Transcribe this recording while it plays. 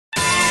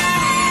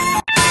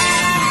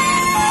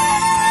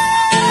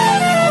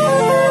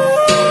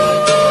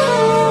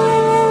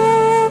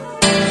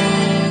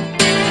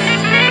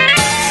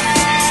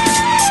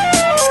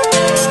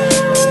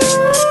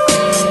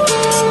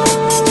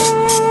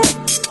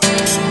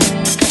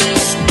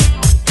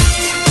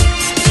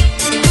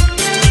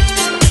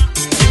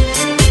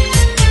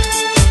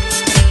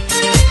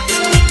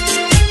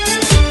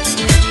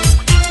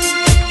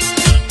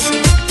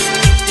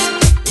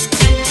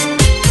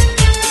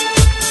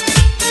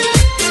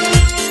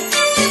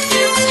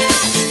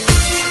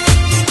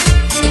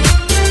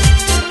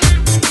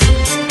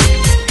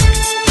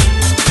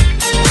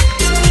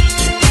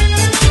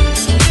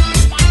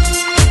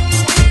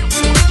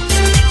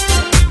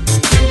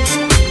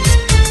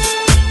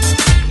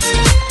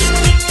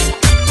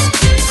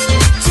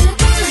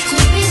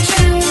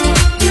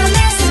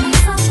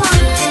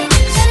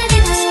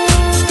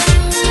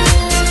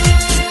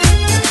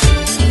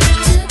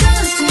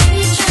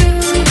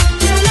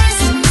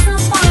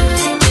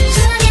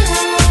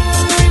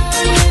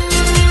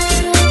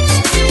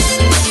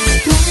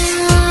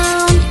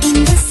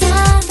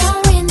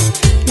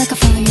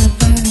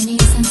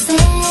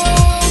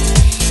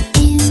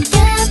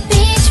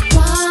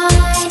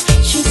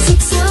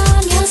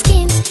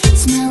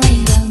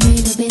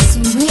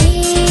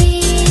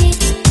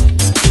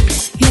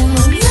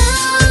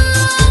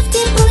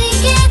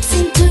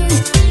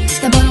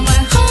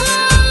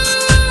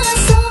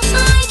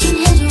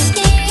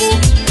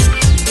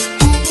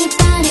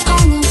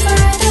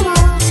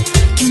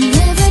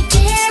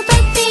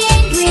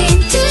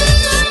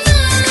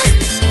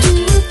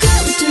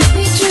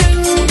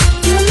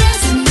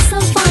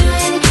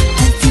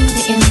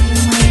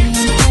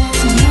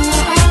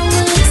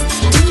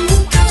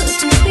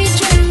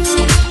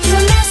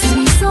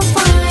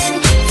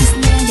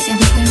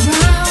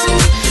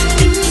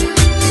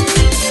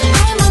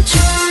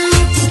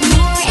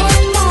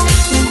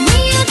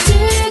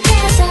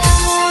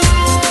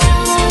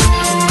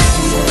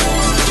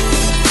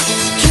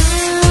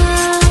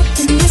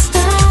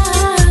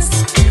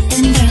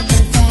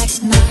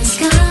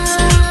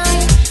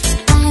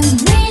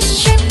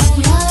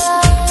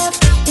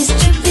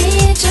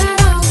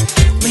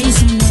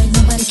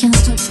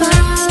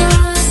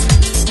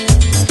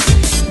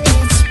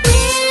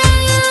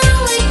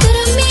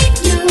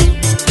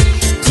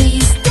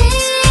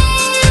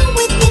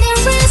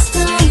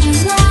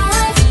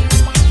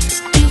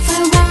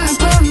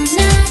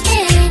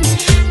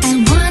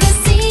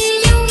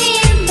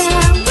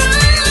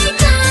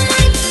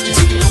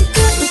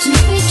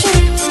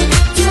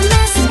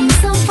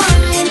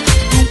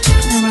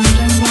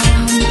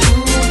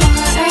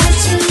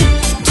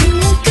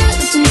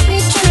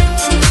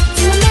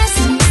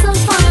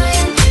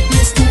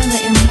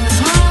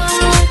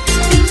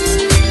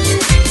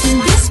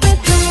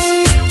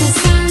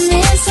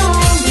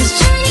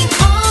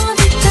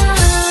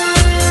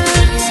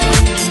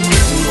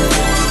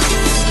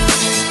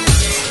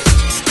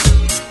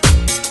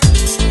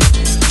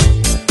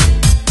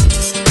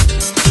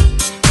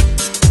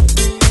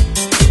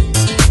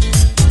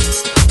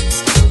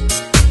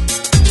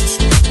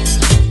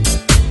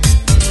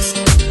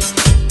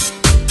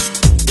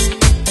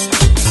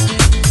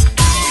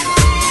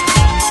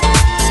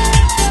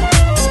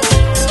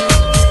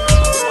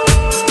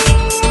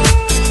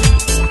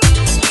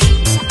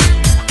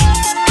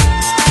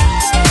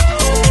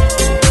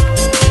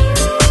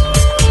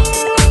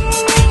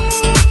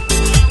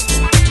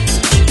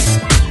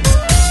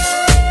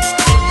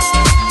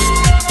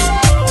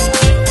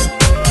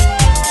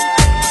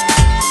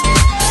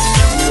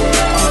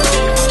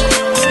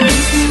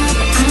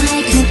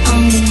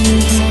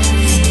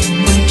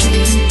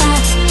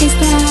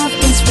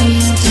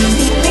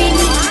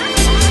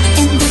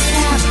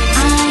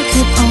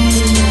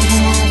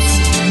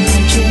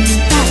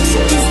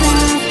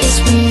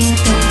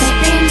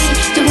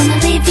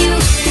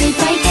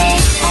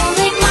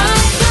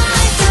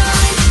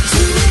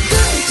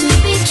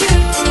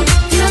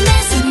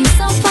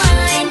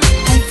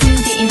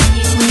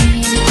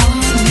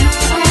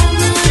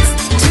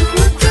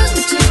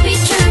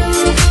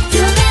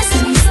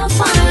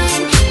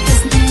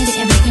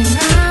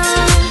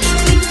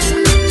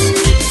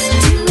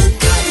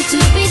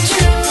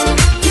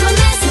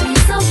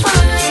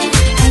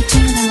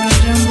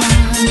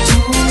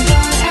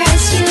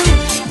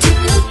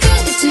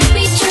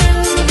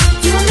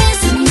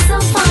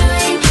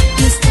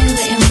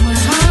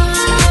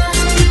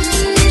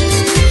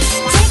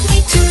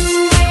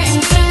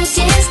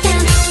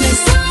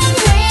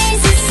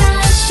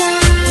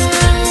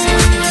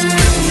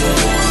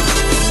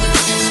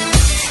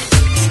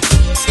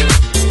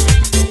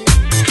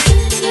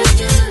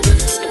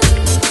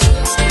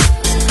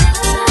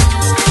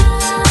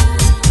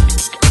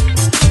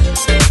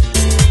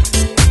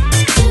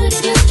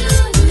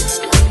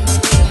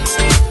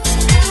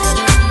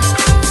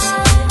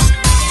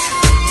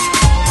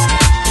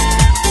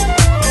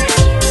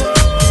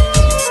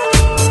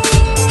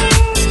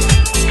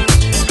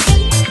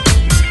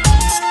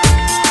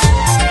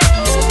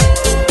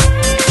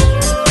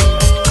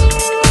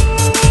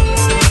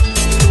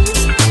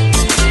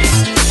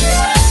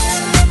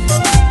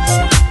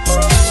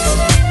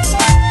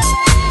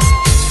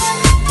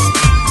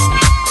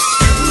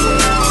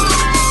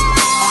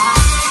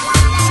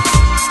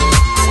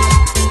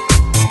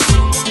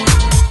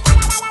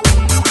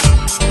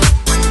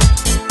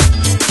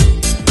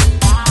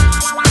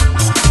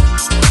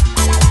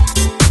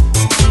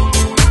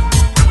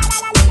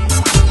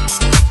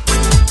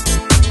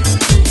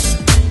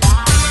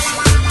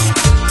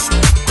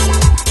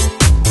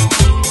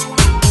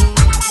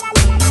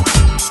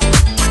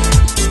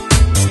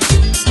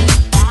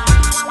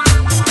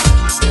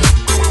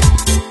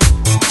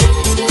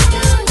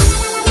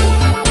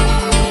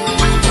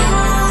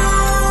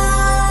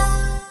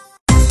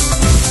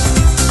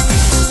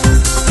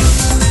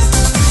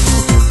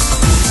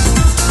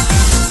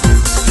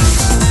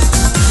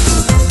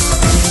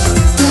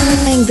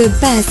the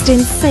best in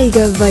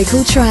Sega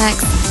vocal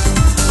tracks.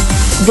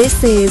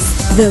 This is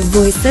The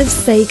Voice of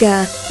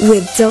Sega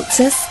with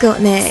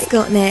DrScottnik.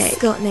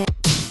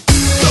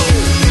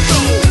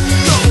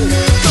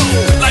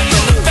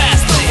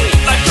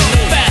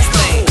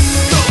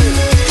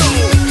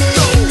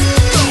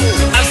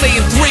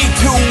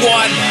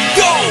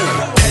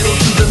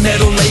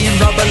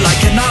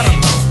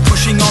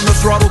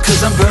 Throttle cause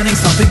I'm burning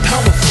something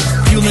powerful.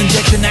 Fuel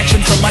injection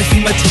action from my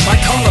femur to my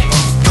collarbone.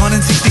 Gone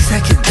in 60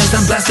 seconds as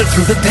I'm blasted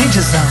through the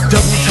danger zone.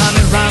 Double time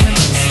and rhyming,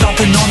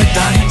 stomping on a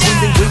diamond.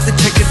 When they wave the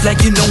checkered flag,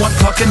 you know I'm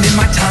clocking in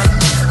my time.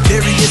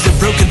 Barriers are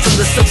broken from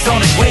the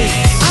subsonic waves.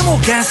 I'm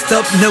all gassed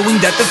up knowing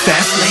that the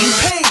fast lane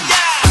pays.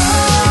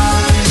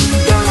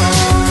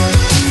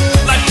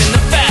 Life in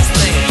the fast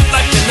lane,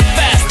 life in the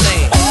fast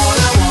lane. All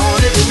I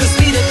wanna do is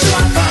speed it till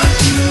I find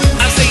you.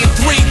 I'm saying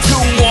 3,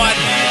 2, 1,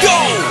 go!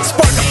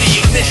 Spark up the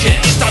ignition,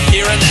 stop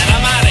here and then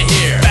I'm out of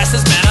here.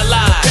 Fastest man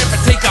alive, prepare for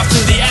takeoff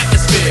through the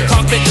atmosphere.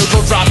 Cockpit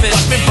neutral dropping,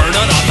 watch me burn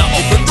on the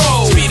open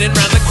road. Speeding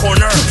round the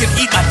corner, you can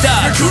eat my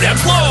dust. You're too damn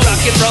slow.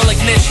 Rock and roll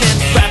ignition,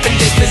 rapid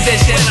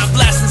disposition. I'm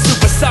blasting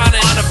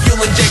supersonic on a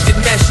fuel injected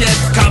mission.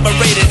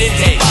 Carbureted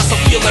intake, fossil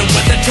fueling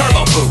with a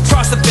turbo boost.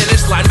 Cross the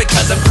finish line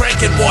because I'm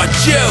cranking more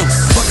juice.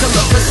 Buckle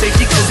up for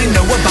safety cause you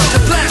know about to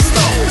blast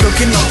off.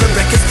 Broken all the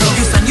records, tell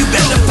you son you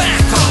better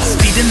back off.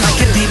 Speeding like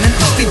a demon,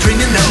 must be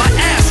dreaming that my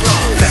ass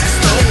off.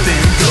 Faster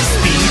than the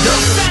speed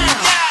of sound.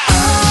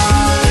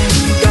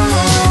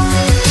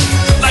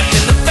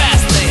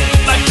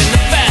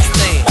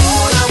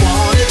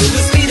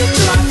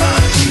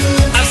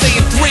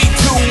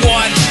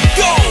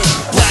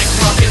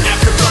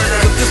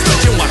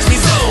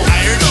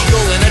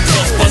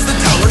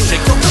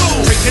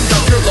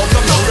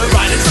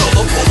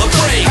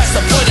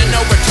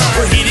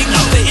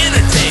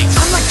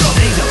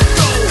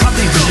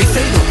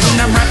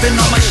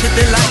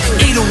 They're like,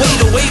 eat away,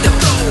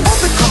 all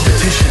the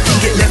competition can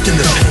get left in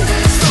the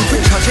past.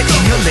 Supercharge it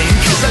in your lane,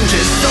 cause I'm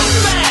just so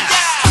fast.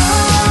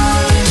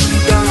 I'm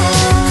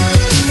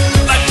gone.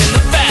 Life in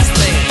the fast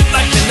lane,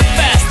 life in the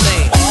fast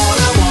lane. All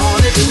I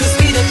wanna do is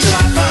speed up till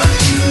I find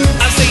you.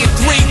 I'm saying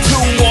 3,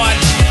 2, 1,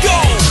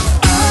 go!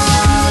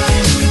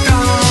 I'm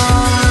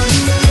gone.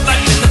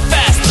 Life in the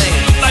fast lane,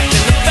 life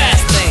in the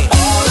fast lane.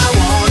 All I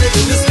wanna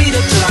do is speed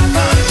up till I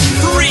find you.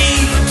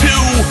 3,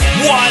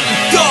 2, 1,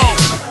 go!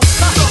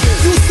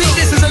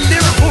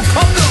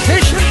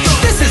 Competition?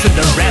 This isn't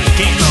the rap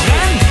game,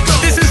 man.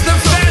 This is the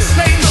fast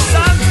lane,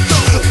 son.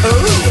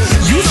 Oh,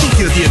 you think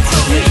you're the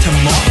equivalent to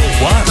Mark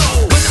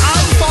 1? But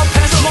I'm far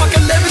past Mark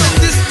 11 in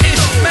this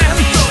ish, man.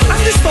 I'm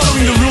just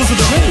following the rules of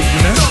the road,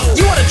 you know?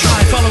 You ought to try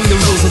following the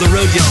rules of the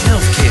road yourself,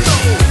 kid.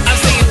 I'm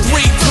saying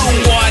 3,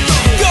 2, 1,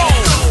 go!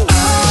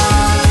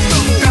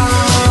 I'm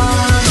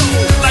gone.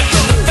 Life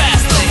in the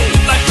fast lane,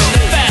 life in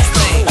the fast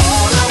lane.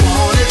 All I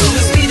wanna do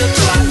is speed up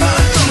till I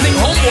find you. I think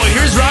homeboy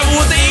here's driving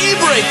with the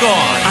e-brake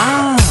on.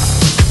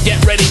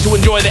 Get ready to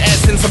enjoy the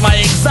essence of my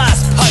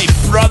exhaust pipe,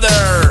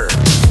 brother!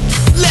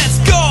 Let's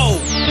go!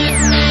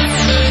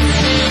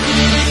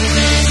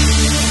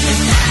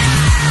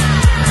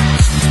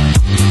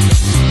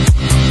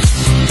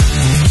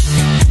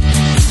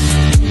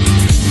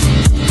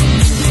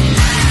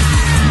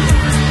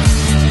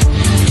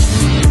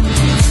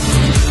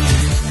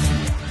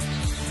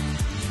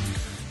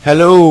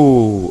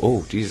 Hello!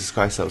 Oh, Jesus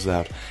Christ, that was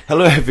loud.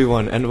 Hello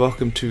everyone, and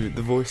welcome to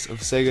The Voice of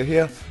Sega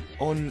here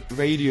on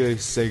Radio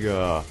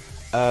Sega.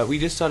 We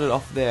just started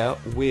off there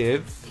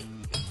with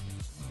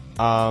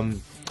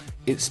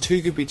It's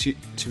Too Good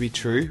to Be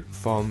True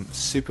from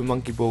Super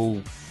Monkey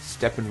Ball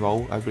Step and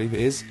Roll, I believe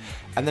it is.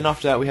 And then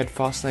after that we had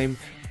Fast Lane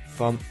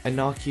from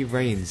Anarchy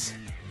Reigns.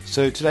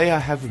 So today I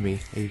have with me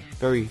a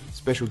very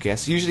special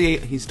guest. Usually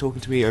he's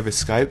talking to me over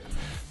Skype,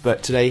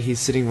 but today he's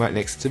sitting right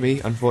next to me,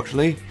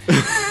 unfortunately.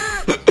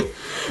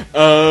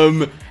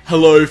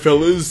 Hello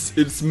fellas,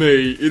 it's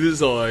me, it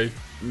is I,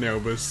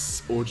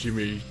 NALBIS, or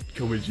Jimmy.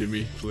 Call me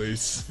Jimmy,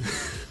 please.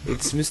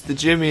 It's Mr.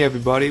 Jimmy,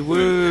 everybody,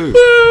 woo!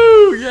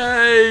 Woo!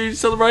 Yay!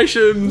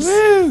 Celebrations!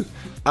 Woo!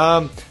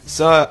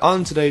 So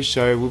on today's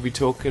show we'll be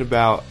talking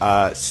about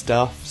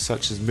stuff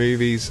such as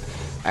movies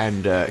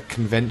and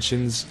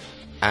conventions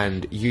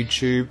and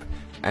YouTube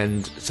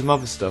and some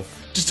other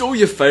stuff. Just all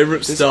your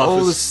favourite stuff.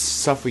 All the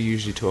stuff we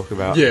usually talk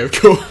about. Yeah, of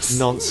course.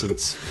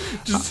 Nonsense.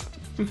 Just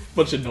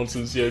bunch of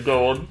nonsense, yeah,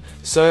 go on.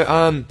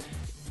 So,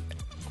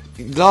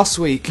 last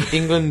week,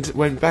 England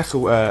went back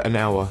an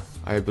hour,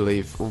 I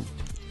believe, or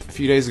a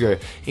few days ago.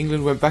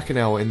 England went back an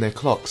hour in their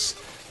clocks,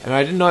 and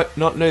I did not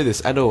know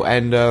this at all.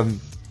 And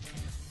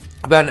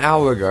about an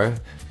hour ago,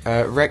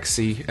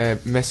 Rexy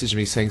messaged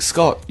me saying,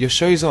 "Scott, your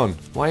show's on.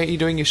 Why aren't you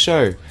doing your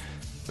show?"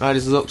 And I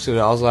just looked at it.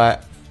 I was like,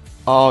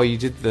 "Oh, you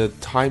did the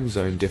time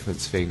zone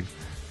difference thing."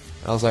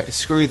 And I was like,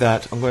 "Screw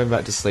that. I'm going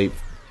back to sleep.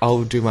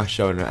 I'll do my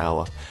show in an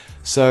hour."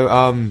 So,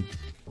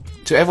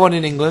 to everyone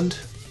in England,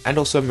 and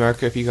also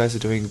America, if you guys are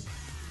doing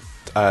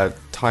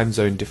time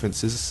zone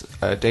differences,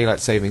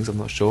 daylight savings, I'm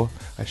not sure,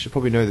 I should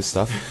probably know this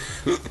stuff.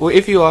 Well,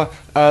 if you are,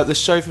 the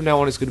show from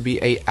now on is going to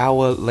be an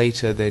hour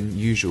later than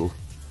usual.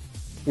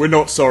 We're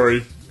not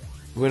sorry.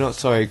 We're not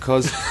sorry,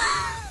 because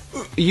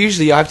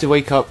usually I have to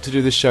wake up to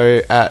do the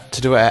show at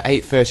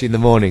 8:30 in the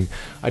morning.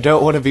 I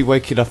don't want to be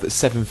waking up at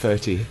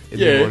 7:30 in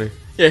the morning.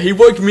 Yeah, he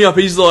woke me up.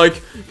 He's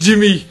like,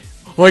 Jimmy,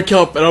 wake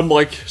up. And I'm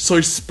like,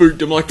 so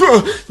spooked. I'm like,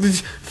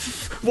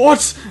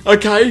 what?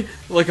 Okay.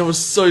 Like, I was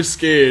so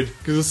scared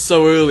because it's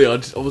so early. I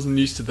wasn't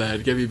used to that.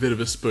 It gave me a bit of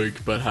a spook.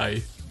 But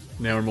hey,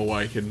 now I'm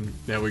awake and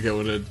now we're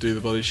going to do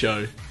the bloody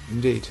show.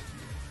 Indeed.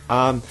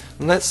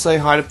 Let's say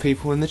hi to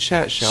people in the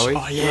chat, shall we?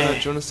 Oh, yeah. Do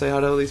you want to say hi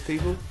to all these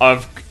people? Oh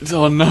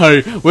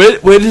no.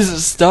 Where does it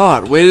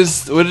start? Where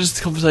does the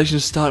conversation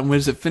start and where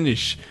does it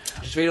finish?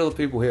 Just read all the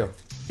people here.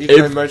 Even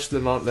though most of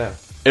them aren't there.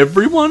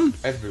 Everyone?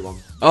 Everyone.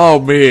 Oh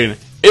man.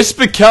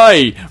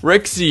 SBK,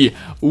 Rexy,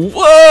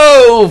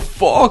 whoa,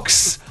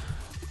 Fox,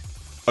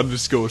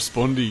 _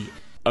 Spondy,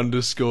 _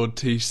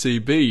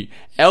 TCB,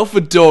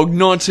 Alpha Dog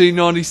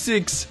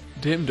 1996,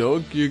 damn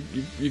dog, you're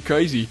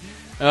crazy,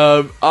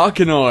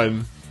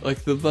 Arcanine,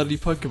 like the bloody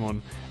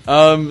Pokemon,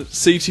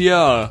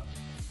 CTR,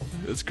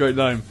 that's a great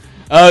name,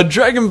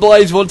 Dragon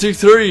Blaze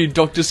 123,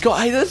 Dr. Scott,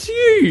 hey, that's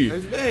you!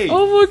 That's me!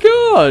 Oh my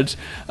god!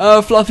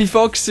 Fluffy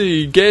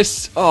Foxy,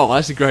 Guess, oh,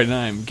 that's a great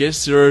name,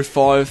 Guess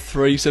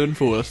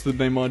 05374, that's the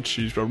name I'd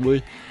choose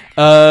probably.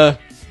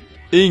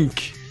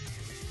 Ink,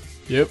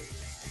 yep.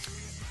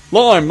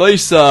 Lime,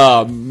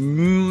 Lisa,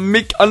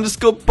 Mick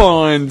 _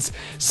 Pines,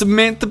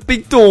 Samantha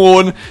Big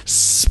Dawn,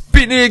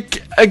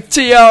 Spinnick,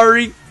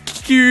 Tiari,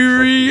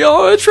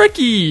 Curio,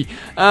 Trekkie,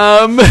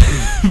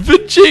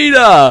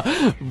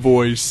 Vegeta,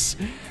 Voice.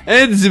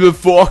 And Zimmer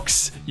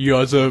Fox, you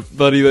guys are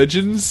bloody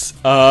legends.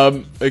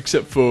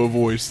 Except for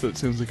Voice, that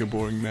sounds like a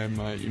boring name,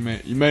 mate. You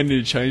may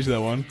need to change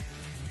that one.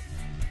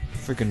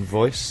 Freaking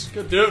Voice.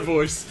 God damn it,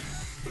 Voice.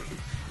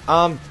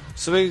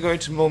 So we're going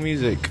to more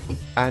music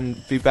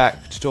and be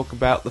back to talk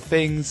about the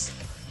things.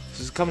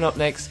 So coming up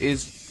next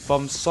is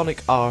from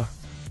Sonic R.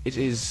 It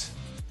is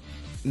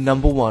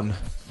number 1.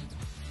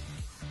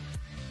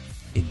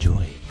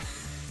 Enjoy.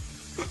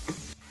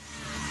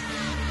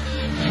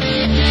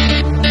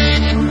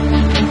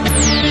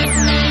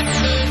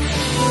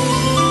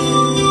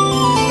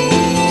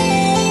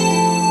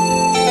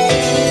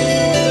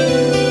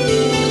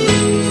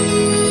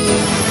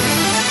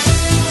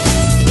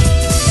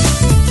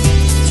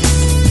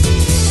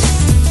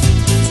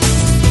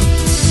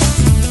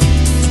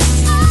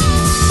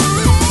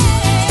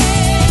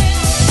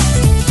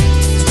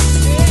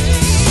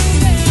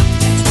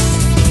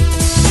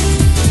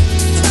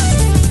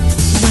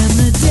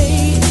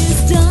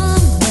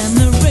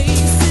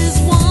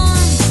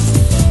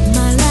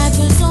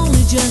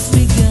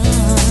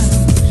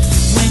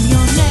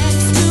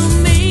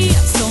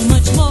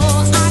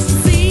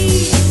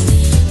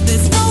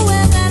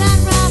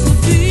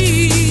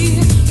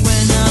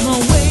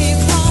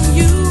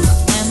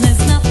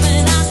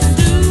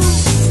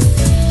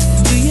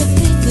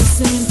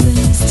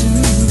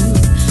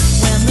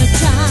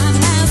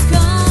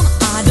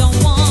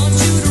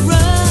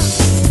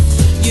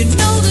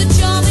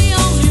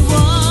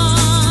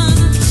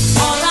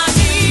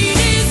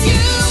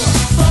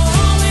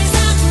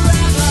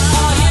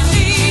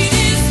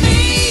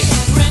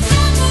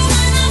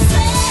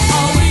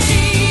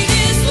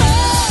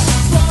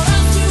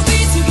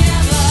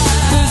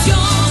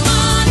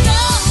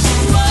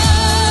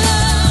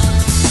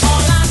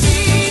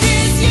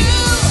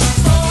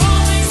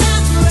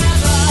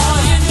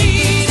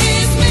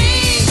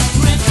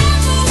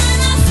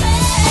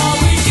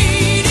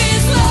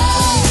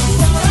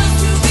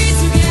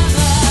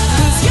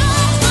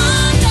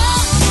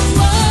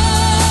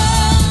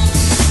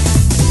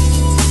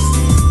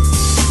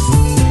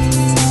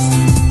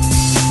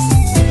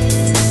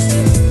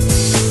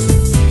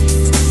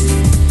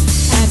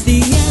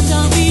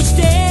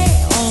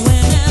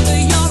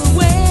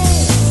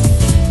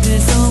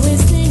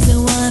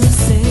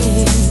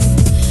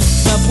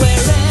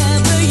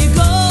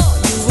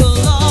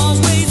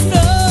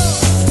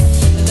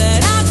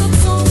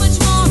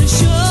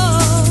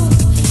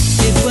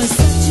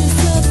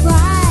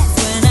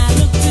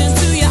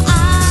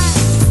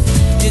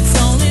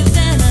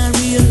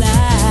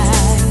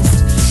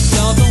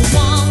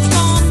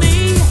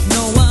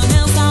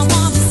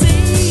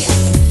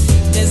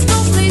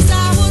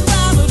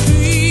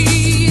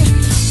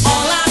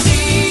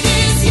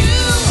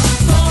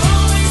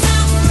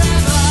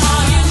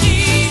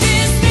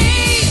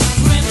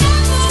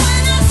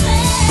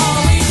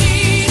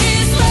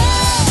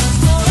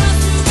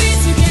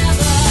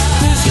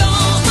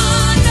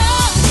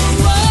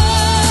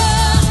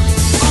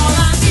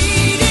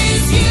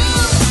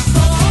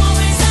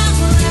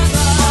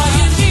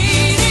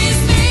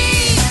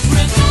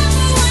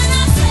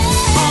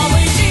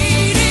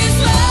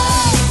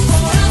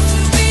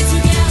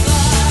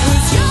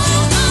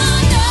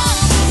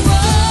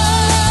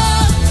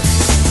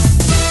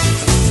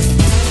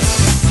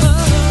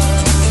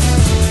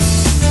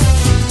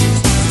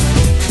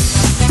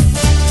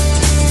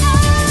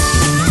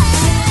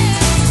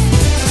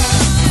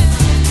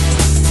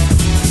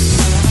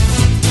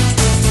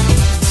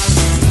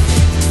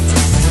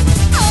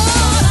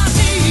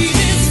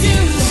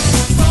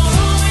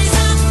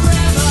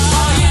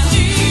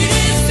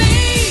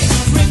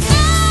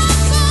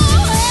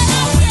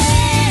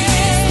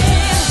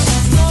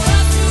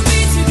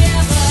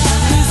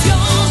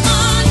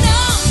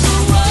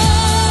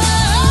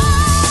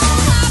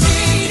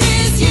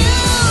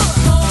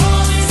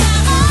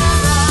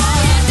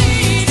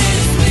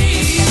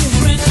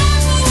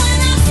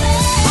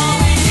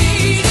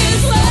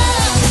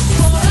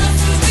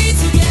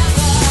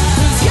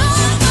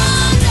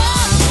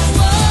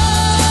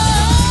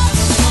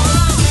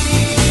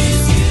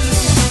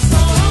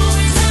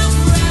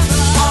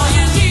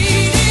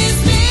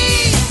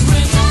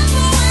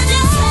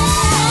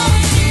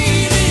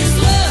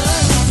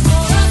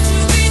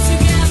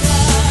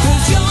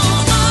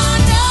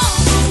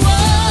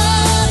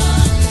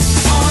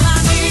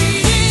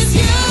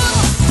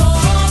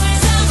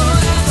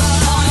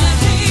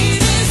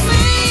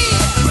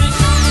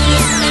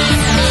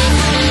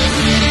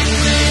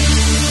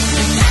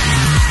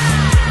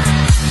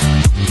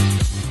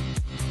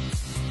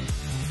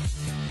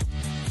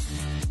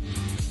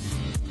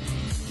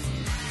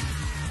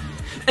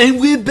 And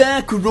we're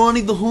back, we're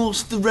riding the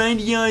horse, the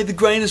radio, the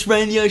greatest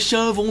radio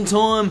show of all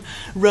time.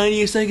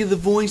 Radio Sega, the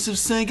voice of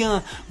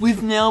Sega,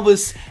 with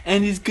NALBIS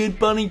and his good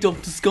buddy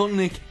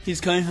DrScottnik, his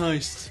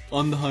co-host.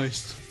 I'm the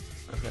host.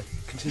 Okay,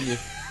 continue.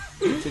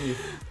 Continue.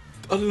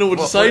 I don't know what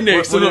to say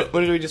next. What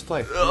did we just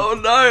play?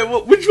 Oh no,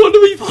 which one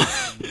did we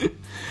play?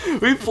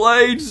 We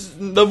played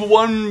number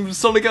one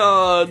Sonic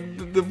R,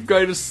 the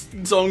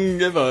greatest song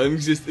ever in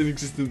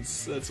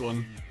existence. That's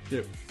one.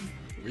 Yep,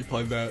 we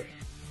played that.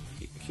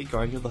 Keep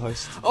going, you're the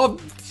host. Oh,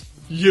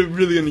 you're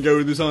really gonna go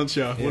with this, aren't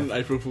you? Yeah. What an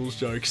April Fool's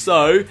joke.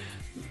 So,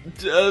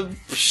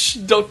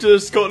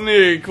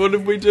 DrScottnik, what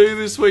did we do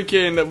this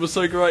weekend that was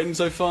so great and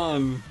so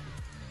fun?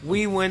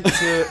 We went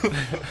to...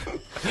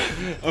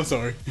 I'm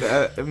sorry.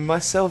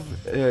 myself,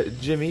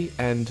 Jimmy,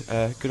 and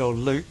good old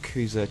Luke,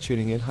 who's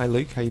tuning in. Hi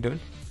Luke, how you doing?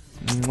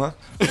 Mwah.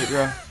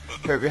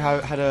 Hope you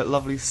had a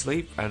lovely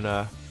sleep, and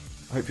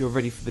hope you're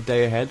ready for the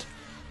day ahead.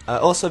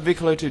 Also, big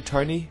hello to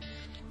Tony,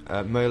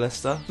 Mo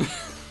Lester,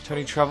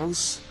 Tony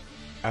Travels.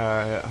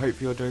 Hope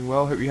you're doing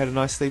well. Hope you had a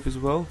nice sleep as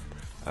well.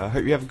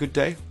 Hope you have a good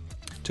day,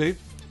 too.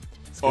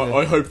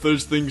 I hope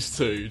those things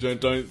too.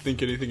 Don't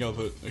think anything of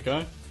it,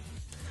 okay?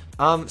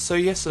 So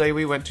yesterday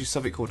we went to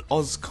something called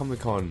Oz Comic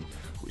Con,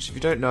 which, if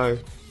you don't know,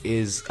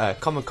 is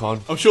Comic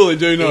Con. I'm sure they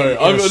do know.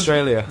 In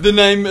Australia. The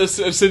name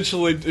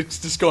essentially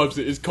describes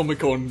it as Comic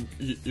Con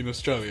in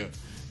Australia.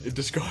 It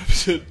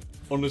describes it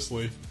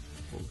honestly.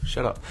 Oh,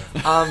 shut up.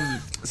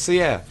 So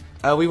yeah,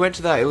 we went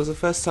to that. It was the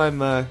first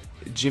time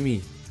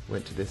Jimmy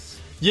went to this.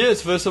 Yeah,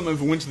 it's the first time I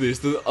ever went to this.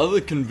 The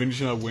other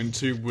convention I went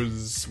to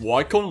was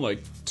YCon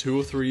like 2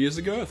 or 3 years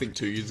ago. I think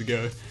 2 years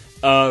ago.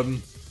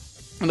 And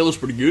that was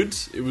pretty good.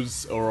 It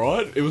was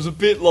alright. It was a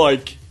bit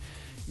like...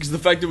 because the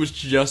fact it was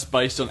just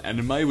based on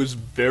anime was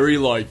very,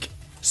 like,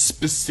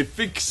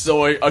 specific.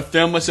 So I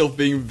found myself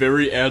being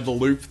very out of the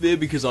loop there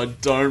because I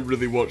don't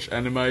really watch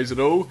animes at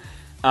all.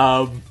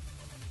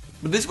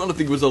 But this one I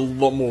think was a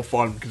lot more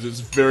fun because it's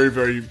very,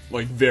 very,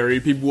 like,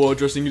 varied. People are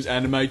dressing as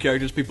anime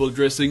characters. People are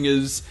dressing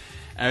as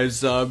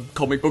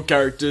comic book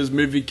characters,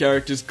 movie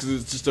characters, because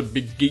it's just a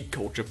big geek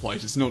culture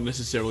place. It's not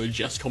necessarily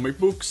just comic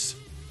books.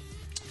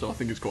 So I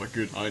think it's quite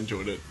good. I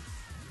enjoyed it.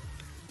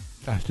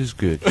 That is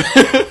good.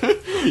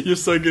 You're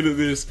so good at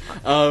this.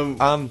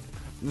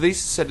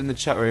 Lisa said in the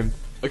chat room,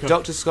 Okay.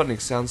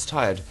 DrScottnik sounds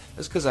tired.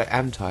 That's because I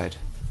am tired.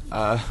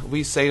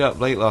 We stayed up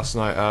late last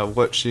night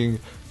watching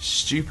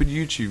stupid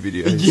YouTube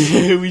videos.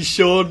 Yeah, we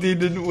sure did,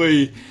 didn't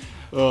we?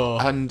 Oh.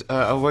 And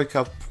I woke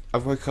up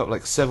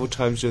like several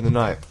times during the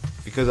night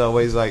because I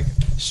always like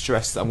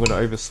stressed that I'm going to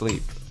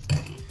oversleep.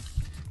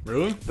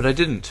 Really? But I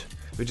didn't,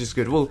 which is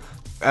good. Well,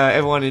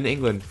 everyone in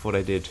England thought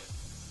I did.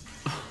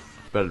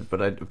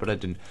 But I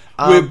didn't.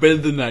 We're better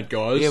than that,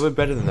 guys. Yeah, we're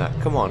better than that.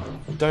 Come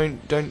on, don't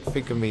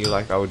think of me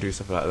like I would do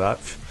something like that.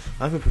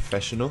 I'm a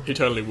professional. He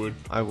totally would.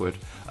 I would.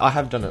 I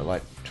have done it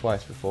like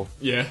twice before.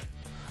 Yeah.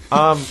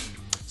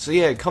 So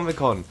yeah, Comic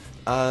Con.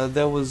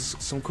 There was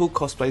some cool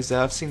cosplays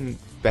there. I've seen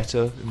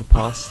better in the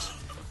past.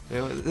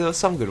 There were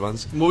some good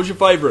ones. What was your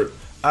favourite?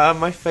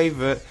 My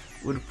favourite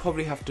would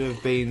probably have to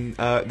have been.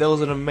 There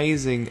was an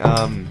amazing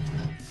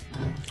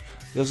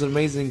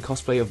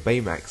cosplay of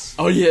Baymax.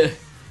 Oh yeah.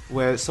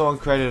 Where someone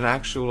created an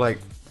actual, like,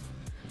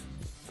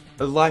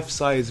 a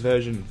life-size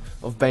version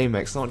of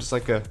Baymax, not just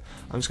like I'm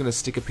just gonna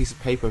stick a piece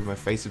of paper with my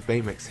face with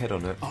Baymax's head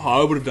on it.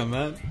 Oh, I would have done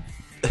that.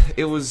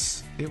 It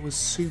was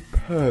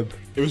superb.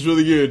 It was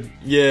really good.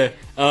 Yeah.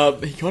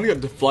 He kind of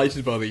got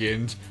deflated by the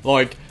end.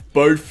 Like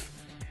both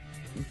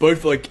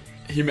like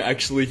him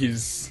actually he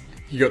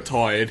got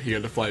tired, he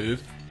got deflated,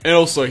 and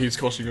also his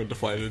costume got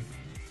deflated.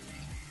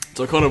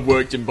 So it kind of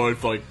worked in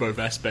both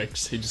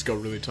aspects. He just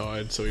got really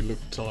tired, so he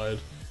looked tired.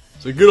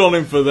 So good on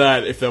him for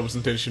that, if that was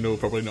intentional.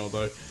 Probably not,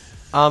 though.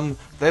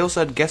 They also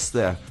had guests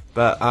there,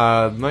 but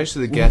most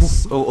of the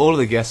guests, or all of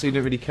the guests, we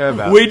didn't really care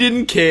about. We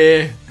didn't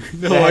care.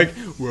 They're like,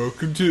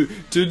 welcome to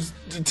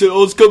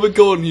Oz Comic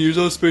Con, here's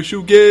our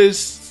special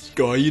guest.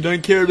 Guy you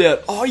don't care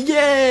about. Oh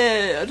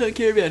yeah, I don't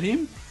care about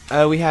him.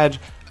 We had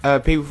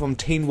people from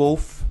Teen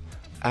Wolf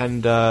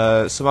and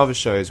some other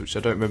shows, which I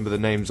don't remember the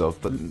names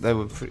of, but they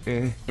were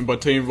pretty... And by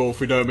Teen Wolf,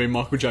 we don't mean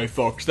Michael J.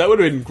 Fox. That would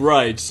have been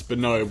great, but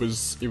no, it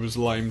was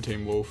lame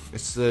Teen Wolf.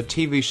 It's the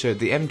TV show,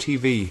 the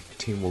MTV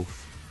Teen Wolf.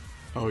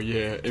 Oh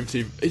yeah,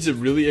 MTV. Is it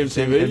really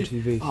MTV?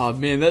 MTV. Oh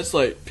man, that's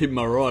like Pimp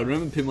My Ride.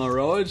 Remember Pimp My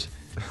Ride?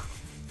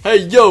 Hey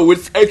yo,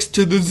 it's X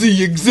to the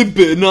Z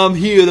exhibit, and I'm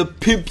here to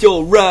pimp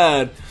your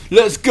ride.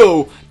 Let's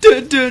go.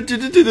 Okay,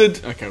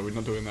 we're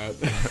not doing that.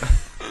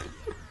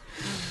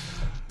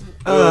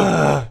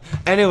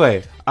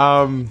 Anyway,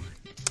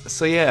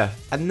 so yeah,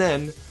 and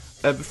then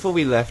before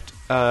we left,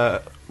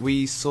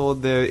 we saw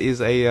there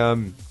is a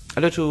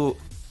little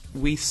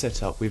Wii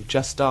setup with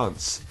Just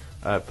Dance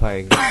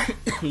playing.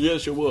 Yeah,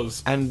 sure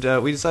was. And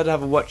we decided to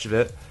have a watch of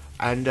it,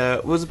 and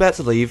we was about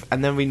to leave,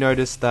 and then we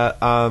noticed that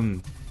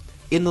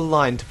in the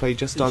line to play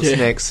Just Dance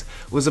next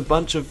was a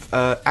bunch of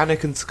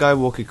Anakin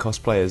Skywalker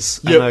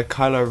cosplayers and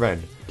Kylo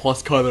Ren.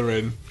 Plus Kylo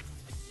Ren.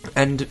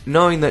 And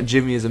knowing that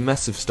Jimmy is a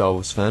massive Star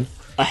Wars fan,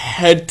 I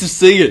had to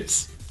see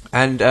it.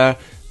 And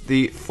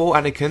the 4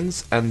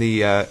 Anakins and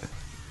the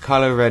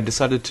Kylo Ren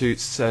decided to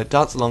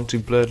dance along to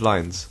Blurred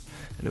Lines,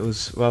 and it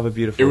was rather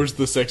beautiful. It was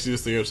the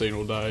sexiest thing I've seen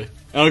all day.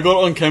 And I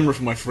got it on camera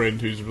from my friend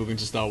who's really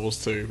into Star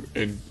Wars too,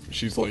 and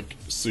she's like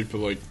super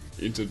like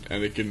into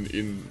Anakin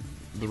in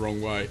the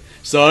wrong way.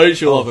 So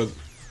she'll love it.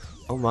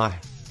 Oh my,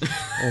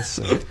 that's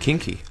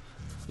kinky.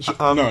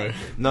 No.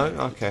 No?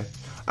 Okay.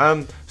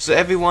 So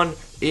everyone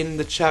in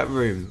the chat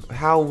room,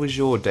 how was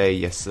your day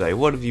yesterday?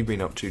 What have you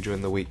been up to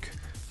during the week?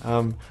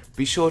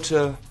 Be sure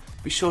to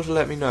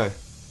let me know.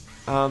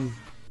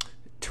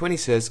 Twinny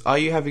says, are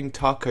you having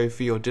taco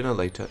for your dinner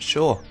later?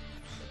 Sure.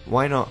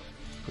 Why not?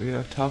 Will you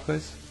have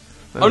tacos?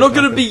 I'm not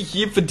going to be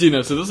here for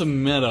dinner, so it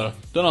doesn't matter.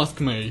 Don't ask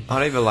me. I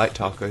don't even like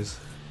tacos.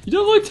 You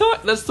don't like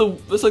tacos?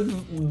 That's like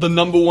the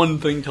number one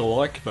thing to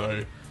like,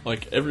 though.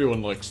 Like,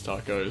 everyone likes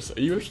tacos.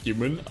 Are you a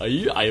human? Are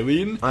you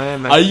alien? I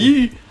am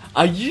actually.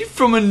 Are you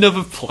from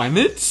another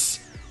planet?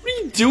 What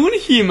are you doing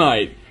here,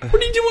 mate? What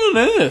are you doing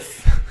on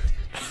Earth?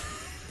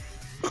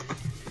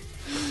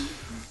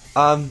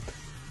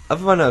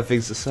 I've run out of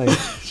things to say.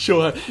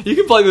 Sure, you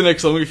can play the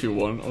next song if you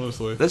want,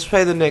 honestly. Let's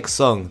play the next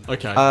song.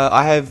 Okay.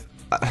 I have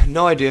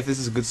no idea if this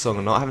is a good song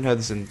or not. I haven't heard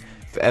this in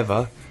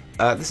forever.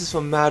 This is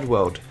from Mad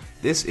World.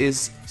 This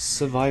is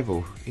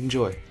Survival.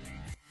 Enjoy.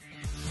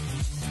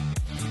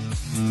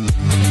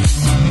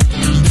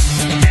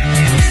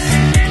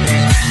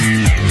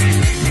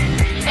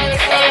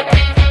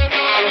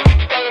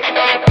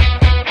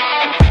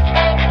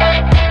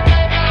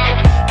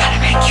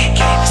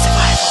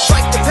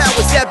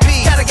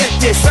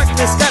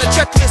 Reckless, got a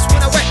checklist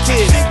when I wreck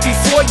it. Think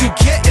before you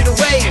get it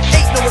away.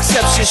 Ain't no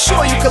exception,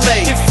 sure you can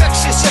lay.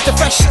 Infectious, yet the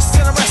freshest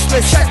and I'm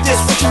restless. Check this,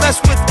 what you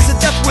mess with is a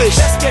death wish.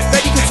 Let's get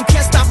ready cause you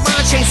can't stop mine.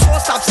 Chain saw,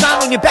 stop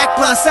sign on your back,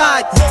 blind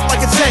side. Roll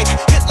like a tank,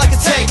 hit like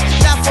a tank.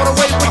 Now for the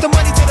way with the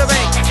money to the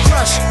bank.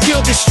 Crush,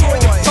 kill, destroy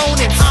your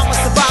opponent. I'm a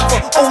survivor,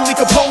 only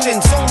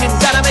component. Zoning,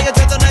 gotta make it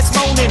to the next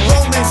morning.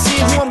 Roaming,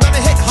 seeing who I'm gonna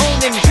hit,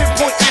 honing.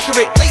 Pinpoint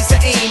accurate, laser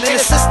aim in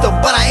the system,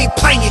 but I ain't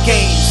playing your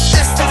games.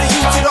 S to the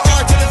U to the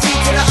R to the V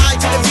to the I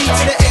to the V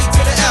to the A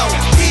to the L.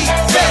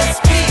 Defense,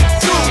 be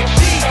through.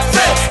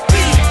 Defense,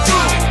 be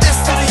through. S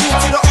to the U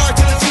to the R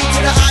to the V to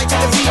the I to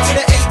the V to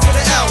the A to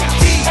the L.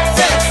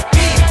 Defense,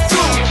 be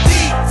through.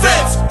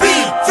 Defense, be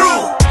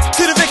through.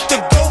 To the victor,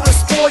 go to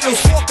spoils.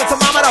 Walk the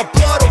thermometer,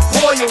 blood will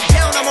boil.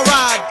 Down I'ma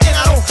ride, and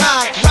I don't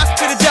hide. Rock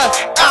to the death,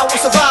 I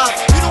will survive.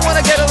 You don't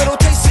wanna get a little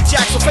taste of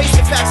Jack, so face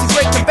the facts and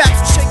break them back,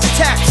 so shake the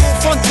tax.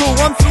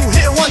 Run through,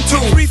 hit 1,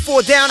 2, 3,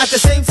 4 down at the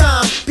same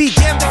time. Be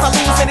damned if I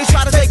lose and they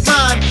try to take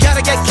mine.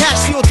 Gotta get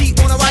cash, feel deep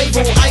on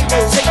arrival. I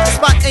will take the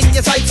spot in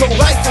your title.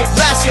 Rifle,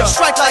 blast ya,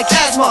 strike like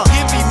asthma.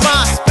 Give me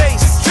my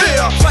space,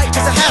 yeah. Fight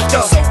cause I have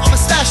to, so I'm a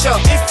slasher.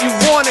 If you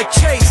wanna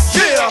chase,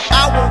 yeah,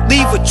 I won't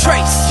leave a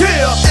trace,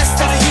 yeah. S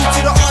to the U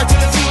to the R to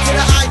the V to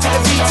the I to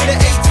the V to the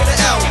A to the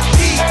L.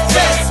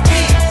 Defense, be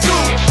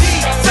through.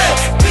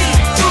 Defense, be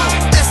through.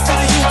 S to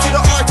the U to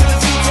the R to the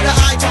V to the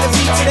I to the V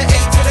to the A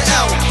to the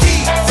L.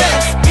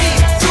 Defense, be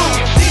through.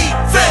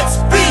 Defense,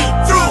 be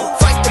through.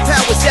 Fight the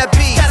powers that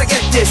be. Gotta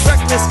get this.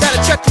 Reckless, got a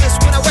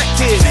checklist when I wreck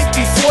it. Think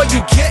before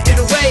you get it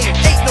away.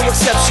 Ain't no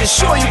exception,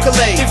 sure you can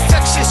lay.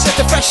 Infectious, yet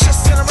the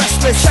freshest and I'm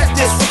restless. Check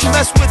this, what you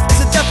mess with is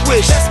a death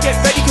wish. Let's get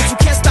ready cause you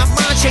can't stop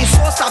mine. Chain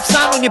saw, stop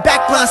sign on your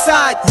back, blind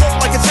side. Roll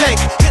like a tank,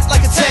 hit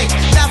like a tank.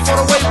 Now for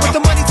the way with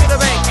the money to the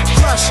bank.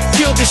 Crush,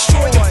 kill,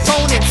 destroy your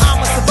opponent.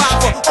 I'm a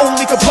survivor,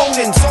 only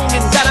component.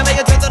 Zoning, gotta make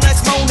it to the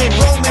next morning.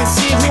 Roaming,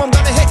 seeing who I'm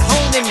gonna hit,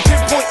 honing.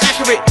 Pinpoint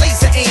accurate,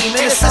 laser aim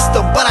in the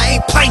system, but I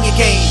ain't playing your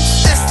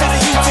games. S to the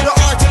U to the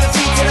R to the V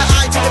to the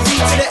I to the V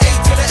to the A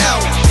to the L.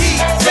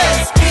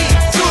 Defense, be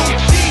through.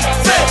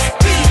 Defense,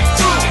 be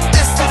through.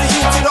 S to the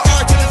U to the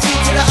R to the V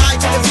to the I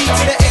to the V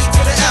to the A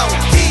to the L.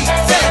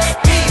 Defense,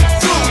 be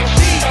through.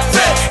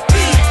 Defense,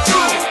 be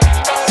through.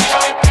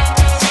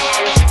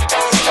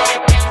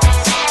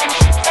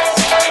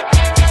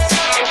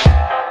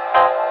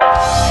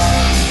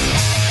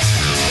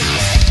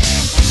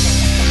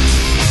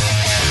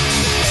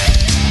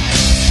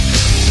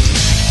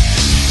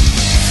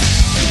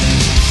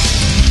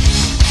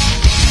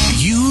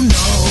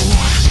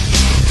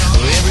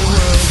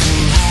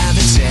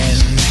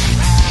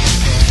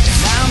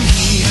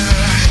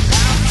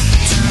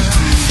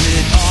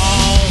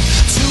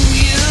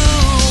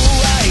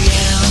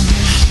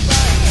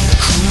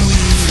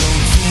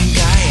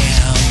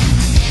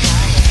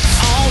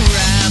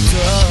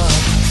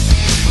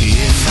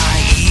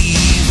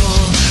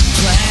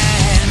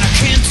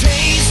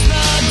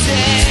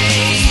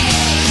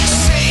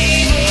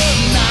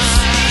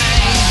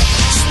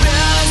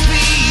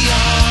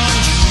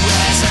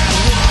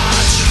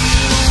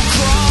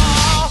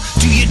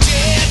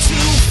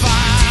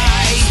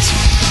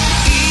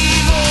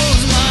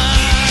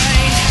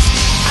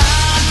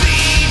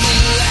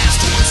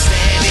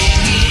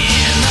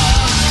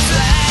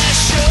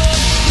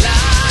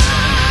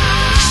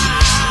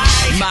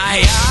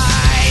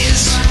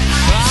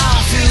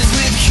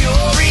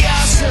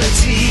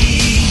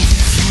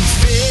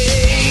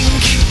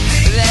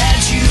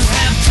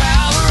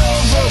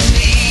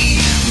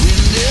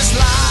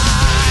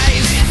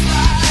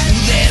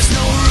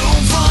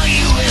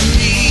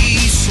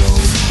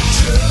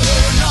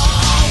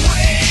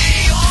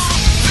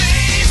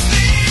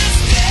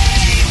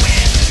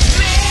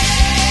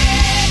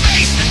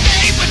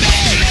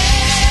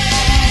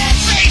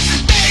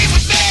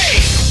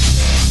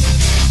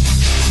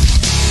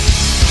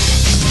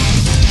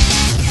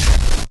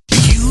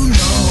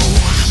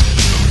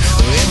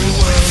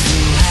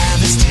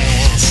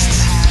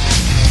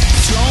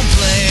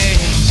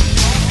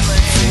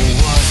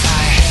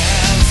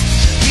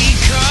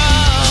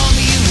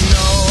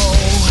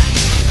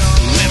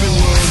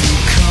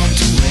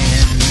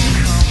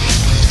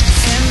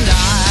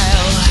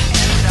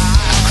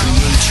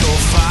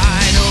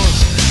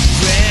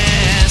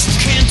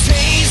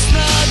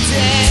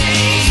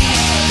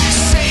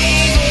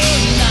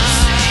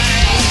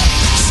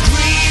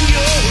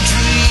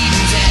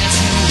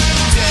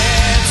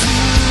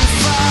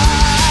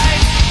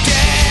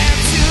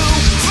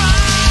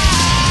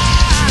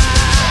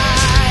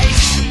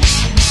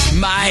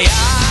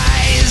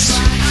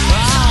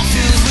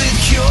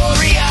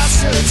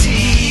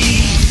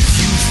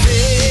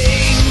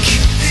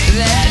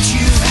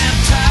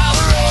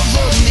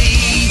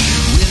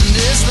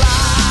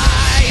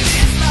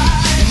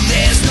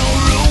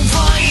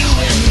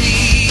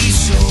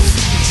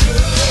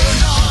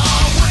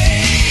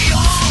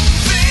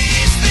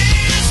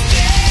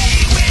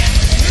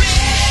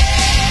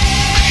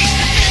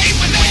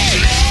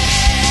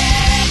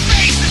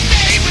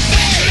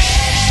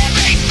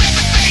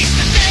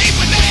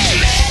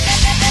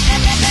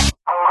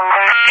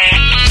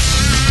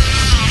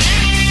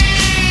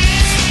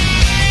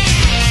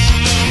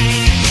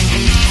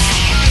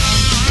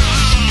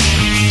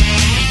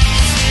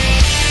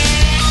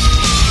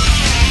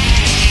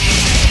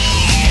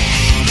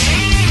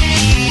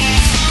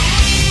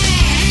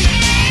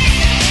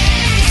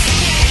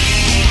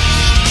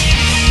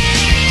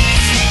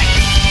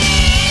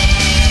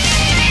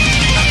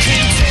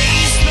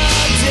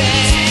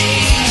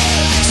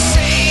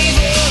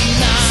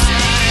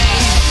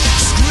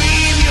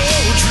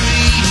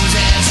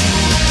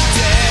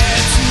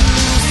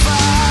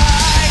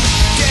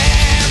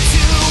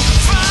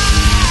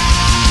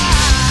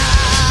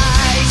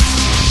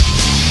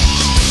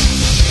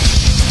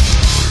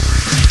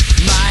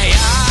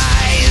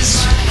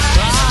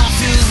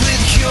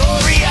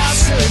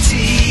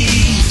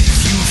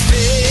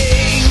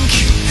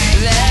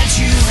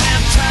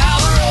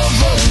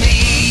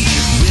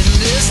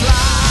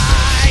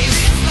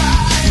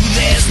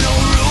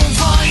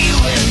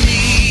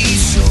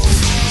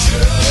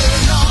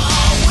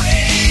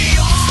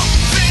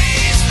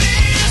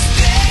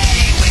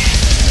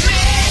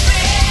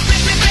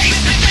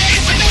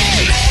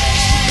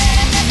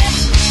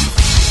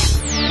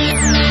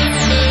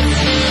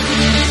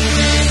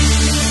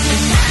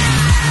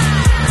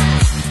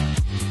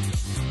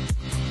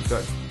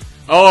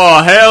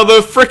 Oh, how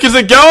the frick is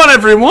it going,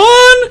 everyone?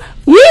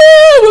 Woo!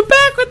 We're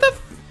back with the...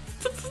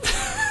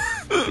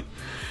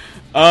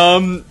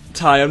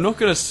 Tay, I'm not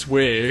gonna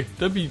swear.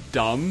 Don't be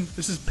dumb.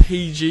 This is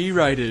PG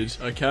rated,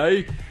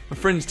 okay? My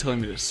friend's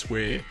telling me to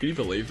swear. Can you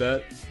believe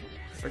that?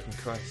 Freaking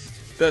Christ.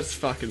 That's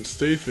fucking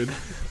stupid.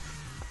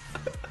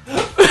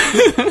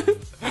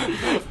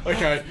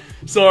 Okay,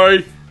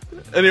 sorry.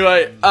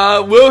 Anyway,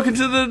 welcome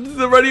to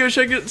the Radio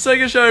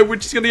Sega show,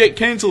 which is gonna get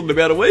cancelled in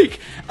about a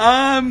week.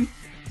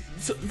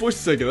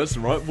 Voice of Sega, that's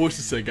right, Voice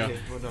of Sega. Yeah,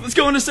 well done. Let's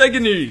go on to Sega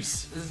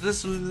news.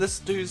 Let's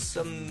do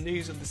some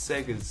news of the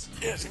Segas.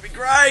 Yeah, it's gonna be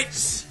great.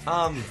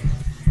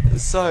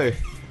 So,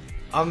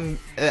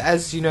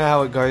 as you know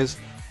how it goes,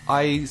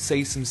 I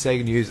say some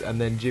Sega news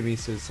and then Jimmy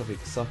says something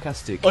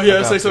sarcastic. Oh yeah,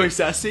 about say something it.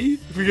 sassy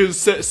because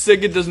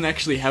Sega doesn't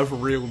actually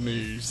have real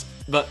news.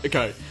 But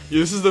okay, yeah,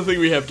 this is the thing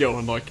we have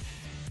going. Like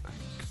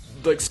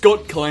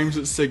Scott claims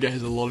that Sega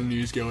has a lot of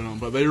news going on,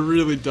 but they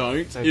really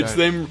don't. It's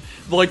them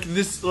like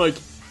this. Like,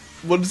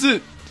 what is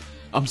it?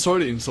 I'm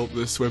sorry to insult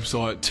this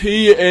website.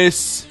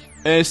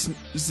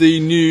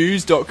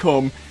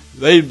 TSSnews.com.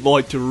 They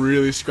like to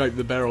really scrape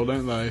the barrel,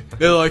 don't they?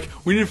 They're like,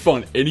 we need to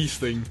find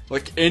anything,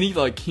 like any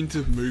like hint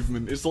of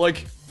movement. It's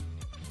like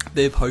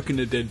they're poking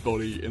a dead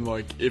body, and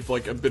like if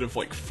like a bit of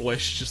like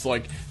flesh just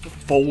like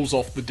falls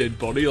off the dead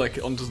body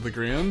like onto the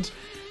ground,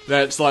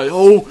 that's like,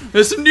 oh,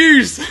 there's some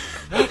news.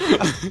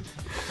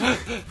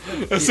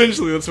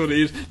 Essentially, that's what it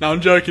is. Now I'm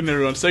joking,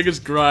 everyone.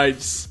 Sega's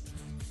great,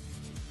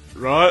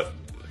 right?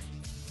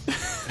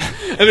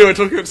 Anyway,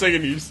 talking about Sega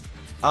news.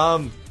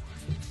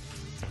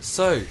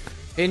 So,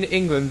 in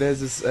England, there's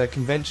this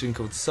convention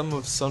called Summer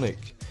of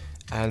Sonic,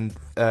 and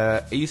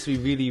it used to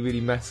be really,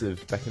 really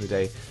massive back in the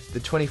day. The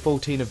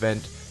 2014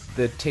 event,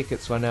 the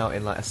tickets went out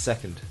in like a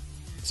second.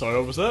 Sorry,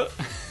 what was that?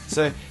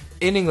 So,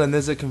 in England,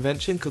 there's a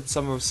convention called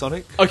Summer of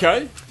Sonic,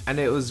 Okay. and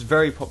it was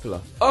very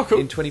popular. Oh, cool.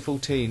 In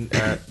 2014,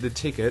 the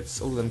tickets,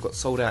 all of them got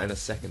sold out in a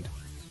second.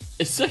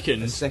 A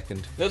second? A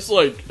second. That's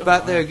like...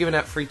 But they were giving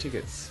out free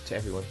tickets to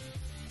everyone.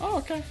 Oh,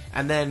 okay.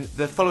 And then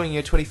the following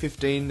year,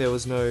 2015, there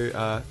was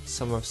no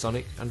Summer of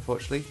Sonic,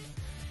 unfortunately.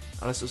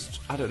 Unless it was,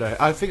 I don't know.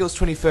 I think it was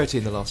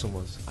 2013 the last one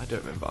was. I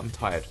don't remember. I'm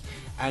tired.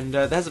 And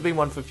there hasn't been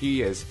one for a few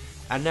years.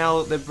 And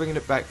now they're bringing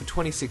it back for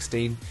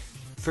 2016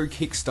 through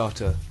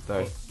Kickstarter,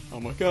 though. Oh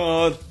my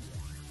god.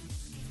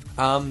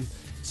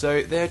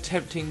 So they're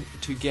attempting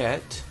to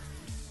get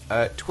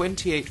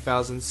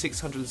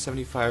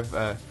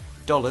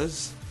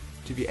 $28,675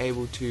 to be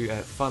able to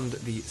fund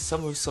the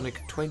Summer of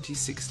Sonic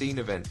 2016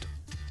 event.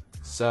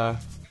 So,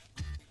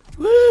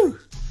 woo!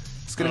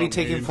 It's going to be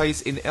taking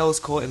place in Earls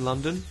Court in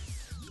London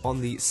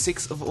on the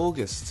 6th of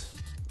August.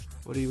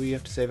 What do you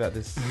have to say about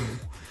this?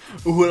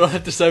 What do I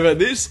have to say about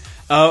this?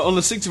 On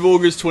the 6th of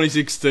August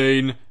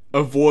 2016,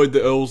 avoid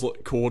the Earls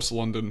Courts,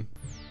 London.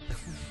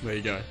 There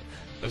you go.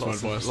 That's my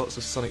advice. Lots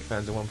of Sonic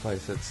fans in one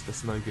place.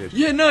 That's no good.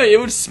 Yeah, no, it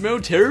would smell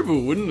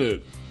terrible, wouldn't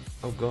it?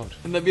 Oh god.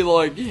 And they'd be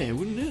like, yeah,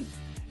 wouldn't it?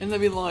 And they'd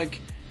be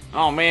like,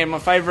 oh man, my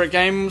favourite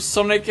game,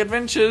 Sonic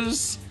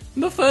Adventures.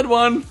 The third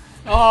one.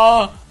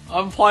 Oh,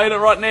 I'm playing it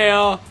right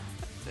now.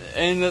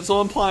 And that's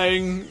all I'm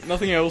playing.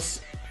 Nothing else.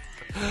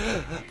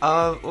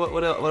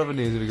 What other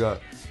news have we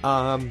got?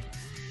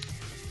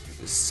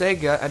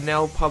 Sega are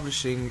now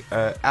publishing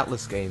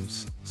Atlas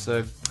games. So,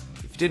 if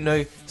you didn't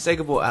know,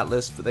 Sega bought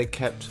Atlas, but they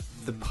kept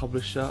the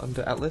publisher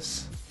under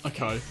Atlas.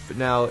 Okay. But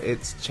now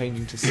it's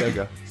changing to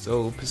Sega.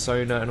 So all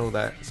Persona and all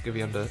that is going to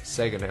be under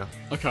Sega now.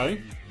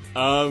 Okay.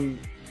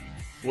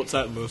 What's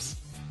Atlas?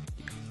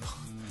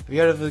 Have you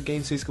heard of a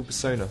game series called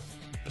Persona?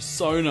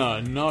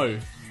 Persona, no.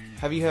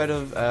 Have you heard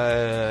of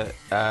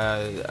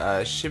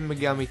Shin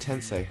Megami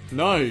Tensei?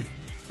 No.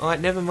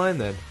 Alright, never mind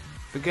then.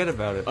 Forget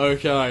about it.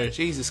 Okay.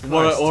 Jesus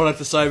Christ. What I have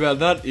to say about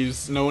that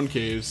is no one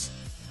cares.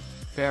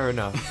 Fair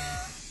enough.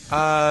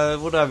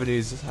 What other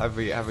news have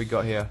we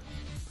got here?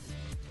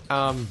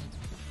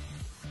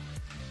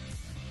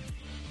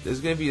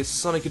 There's going to be a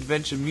Sonic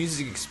Adventure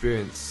music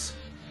experience.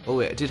 Oh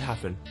wait, it did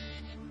happen.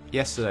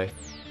 Yesterday.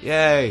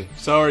 Yay!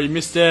 Sorry,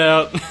 missed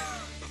out.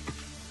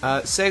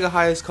 Sega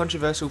hires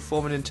controversial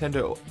former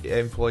Nintendo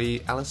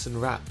employee Alison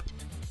Rapp.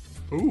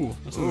 Ooh,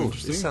 that's Ooh,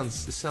 interesting.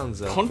 This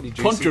sounds pretty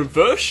juicy.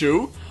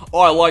 Controversial? Oh,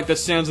 I like the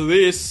sounds of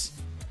this.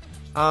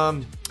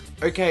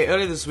 Okay,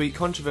 earlier this week,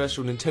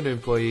 controversial Nintendo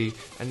employee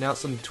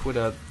announced on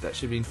Twitter that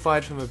she'd been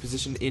fired from her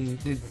position in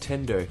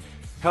Nintendo.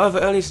 However,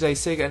 earlier today,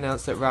 Sega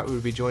announced that Rapp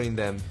would be joining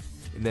them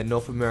in their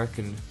North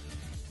American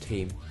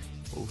team.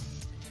 Ooh.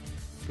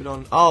 Good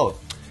on. Oh,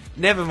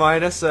 never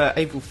mind. That's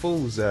April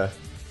Fool's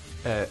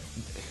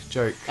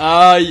joke.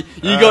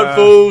 You got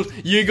fooled.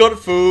 You got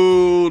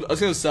fooled. I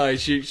was gonna say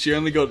she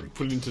only got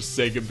put into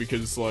Sega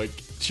because like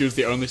she was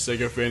the only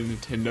Sega fan in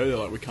Nintendo. They're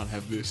like, we can't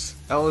have this.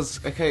 That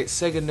was okay.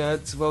 Sega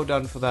nerds, well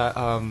done for that.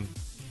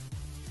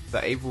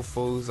 That April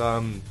Fool's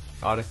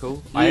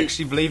article. I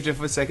actually believed it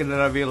for a second, and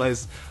then I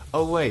realized,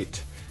 oh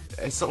wait,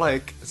 it's not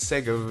like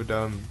Sega would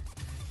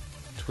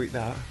tweet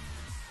that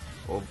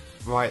or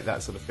write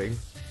that sort of thing.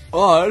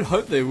 Oh, I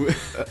hope they would.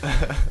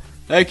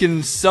 They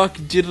can suck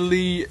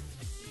diddly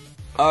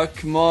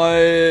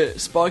My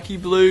spiky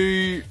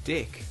blue.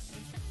 Dick.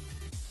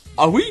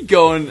 Are we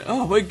going?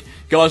 Oh,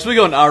 guys, we're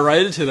going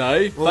R-rated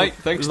today. Well,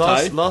 Thanks,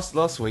 Tay.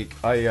 last week,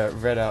 I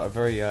read out a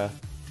very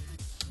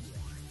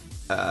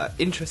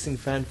interesting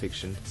fan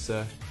fiction.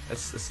 So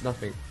it's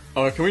nothing.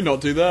 Oh, can we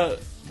not do that?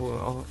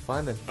 Well,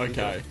 fine then.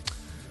 Okay.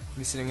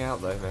 Missing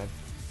out though,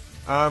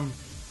 man.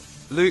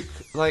 Luke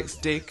likes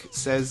Dick.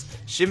 Says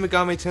Shin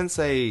Megami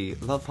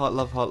Tensei. Love heart,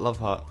 love heart, love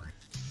heart.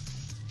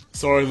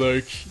 Sorry,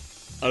 Luke.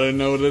 I don't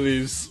know what it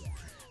is.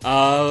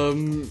 I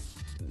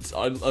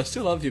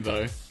still love you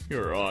though.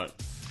 You're alright.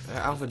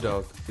 Alpha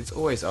Dog. It's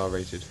always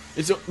R-rated.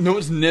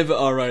 It's never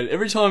R-rated.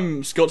 Every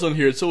time Scott's on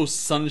here, it's all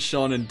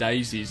sunshine and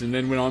daisies, and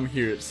then when I'm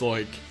here, it's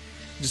like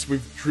just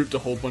we've dripped a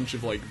whole bunch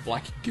of like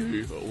black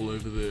goo all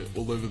over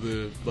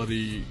the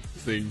bloody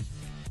thing.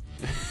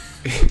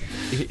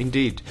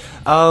 Indeed.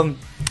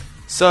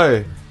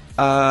 So,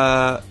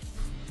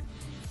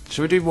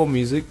 should we do more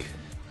music,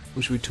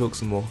 or should we talk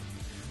some more?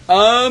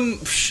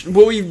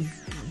 Well, we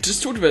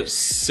just talked about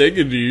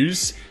Sega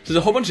news. There's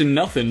a whole bunch of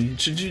nothing.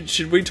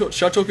 Should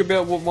I talk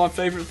about what my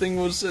favourite thing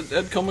was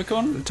at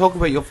Comic-Con? Talk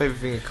about your favourite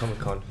thing at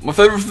Comic-Con. My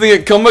favourite thing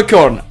at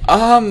Comic-Con?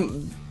 I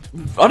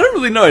don't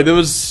really know. There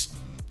was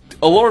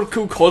a lot of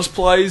cool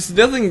cosplays.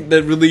 Nothing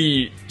that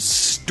really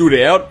stood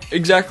out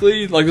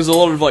exactly. Like, there's a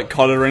lot of, like,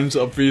 Kylo Ren's,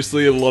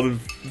 obviously. A lot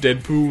of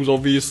Deadpool's,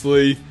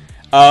 obviously.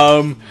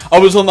 I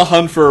was on the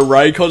hunt for a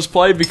Rey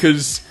cosplay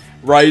because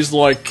Rey's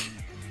like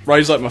my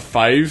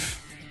fave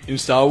in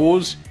Star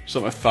Wars. She's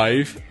like my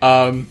fave.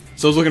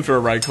 So I was looking for a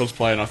Rey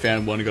cosplay and I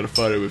found one and got a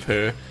photo with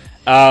her.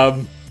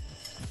 But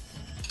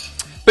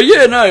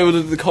yeah, no,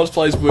 the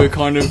cosplays were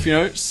kind of,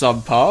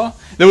 subpar.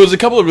 There was a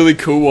couple of really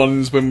cool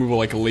ones when we were,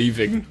 like,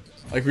 leaving.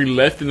 Like, we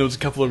left and there was a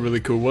couple of really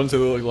cool ones. They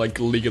were, like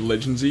League of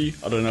Legends-y.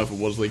 I don't know if it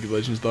was League of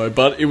Legends, though,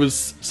 but it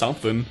was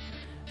something.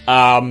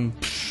 And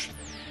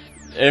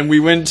we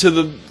went to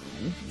the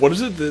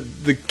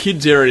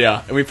kids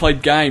area, and we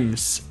played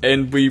games,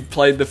 and we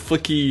played the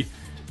flicky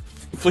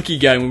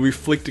game, where we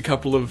flicked a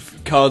couple of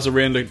cards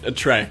around a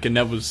track, and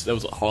that was a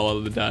highlight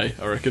of the day,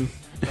 I reckon.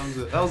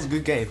 That was a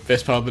good game.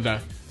 Best part of the day.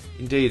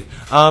 Indeed.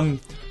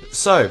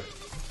 So,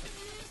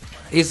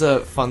 here's a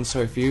fun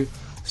story for you.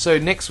 So,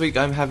 next week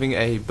I'm having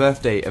a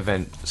birthday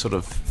event sort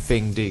of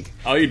thing dig.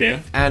 Oh, you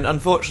do? And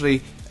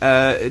unfortunately,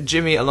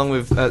 Jimmy, along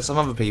with some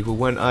other people,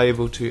 weren't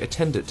able to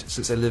attend it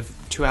since they live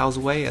 2 hours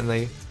away and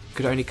they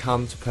could only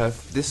come to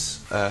Perth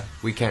this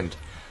weekend.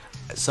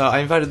 So I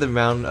invited them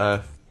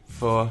round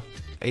for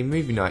a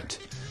movie night.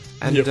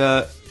 And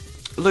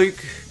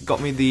Luke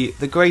got me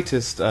the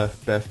greatest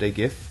birthday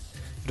gift,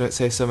 if I don't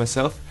say so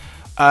myself.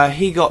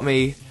 He got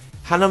me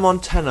Hannah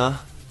Montana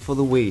for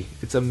the Wii.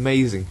 It's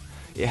amazing.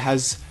 It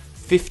has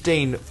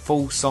 15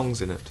 full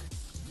songs in it.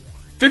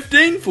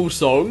 15 full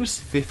songs?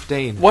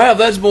 15. Wow,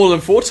 that's more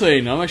than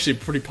 14. I'm actually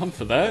pretty pumped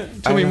for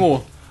that. Tell me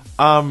more.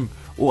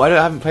 Well, I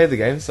haven't played the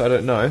game, so I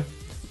don't know.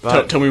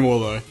 But Tell me more,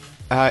 though.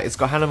 It's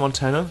got Hannah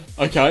Montana.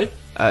 Okay.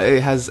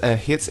 It has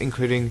hits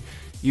including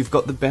You've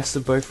Got the Best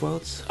of Both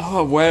Worlds.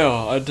 Oh,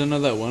 wow. I don't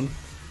know that one.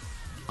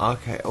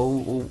 Okay,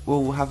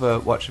 we'll have a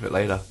watch of it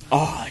later.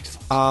 Oh,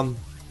 excellent.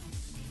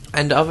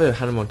 And other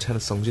Hannah Montana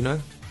songs, you know?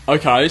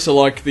 Okay, so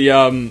like the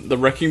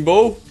Wrecking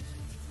Ball?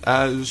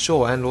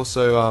 Sure, and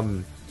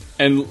also,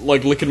 And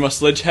like Licking My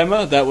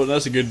Sledgehammer?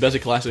 That's a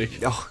classic.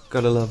 oh,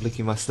 gotta love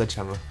Licking My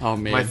Sledgehammer. Oh,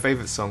 man. My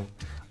favourite song.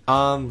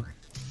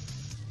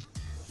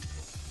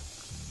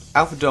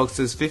 Alpha Dog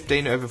says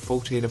 15 over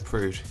 14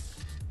 approved.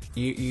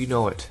 You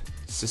know it,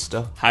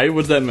 sister. Hey,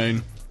 what does that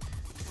mean?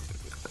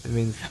 I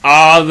mean,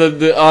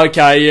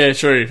 Okay, yeah,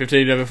 true.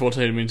 15 over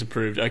 14 means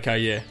approved. Okay,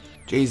 yeah.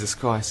 Jesus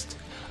Christ.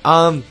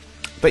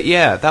 But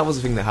yeah, that was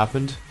the thing that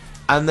happened.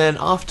 And then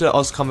after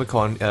Oz Comic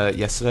Con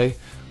yesterday,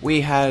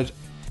 we had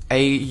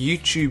a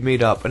YouTube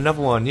meetup,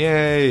 another one.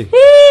 Yay!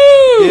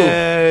 Woo!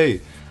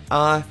 Yay!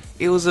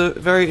 It was a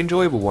very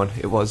enjoyable one.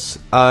 It was.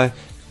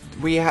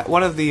 We had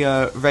one of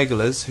the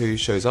regulars who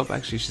shows up.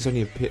 Actually, she's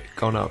only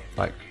gone up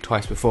like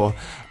twice before.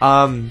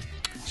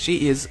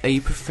 She is a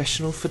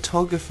professional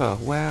photographer.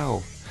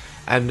 Wow!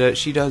 And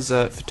she does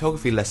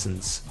photography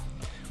lessons,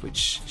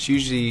 which she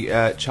usually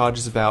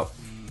charges about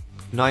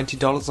 $90,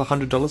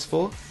 $100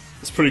 for.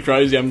 It's pretty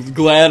crazy. I'm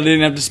glad I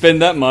didn't have to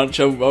spend that much.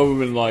 I would have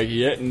been like,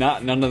 yeah,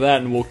 none of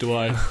that, and walked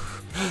away.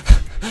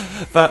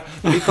 But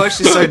because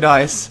she's so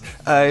nice,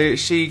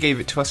 she gave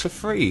it to us for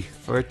free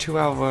for a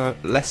 2-hour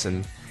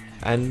lesson.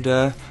 And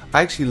I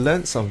actually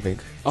learnt something.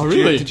 Oh,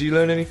 really? Did you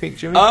learn anything,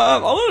 Jimmy? I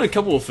learned a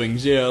couple of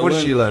things, yeah. What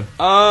did you learn?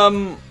 I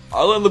learned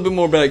a little bit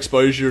more about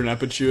exposure and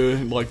aperture,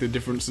 like the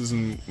differences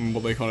and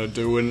what they kind of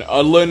do. And I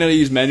learned how to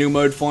use manual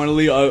mode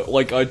finally. I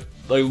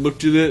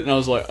looked at it and I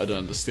was like, I don't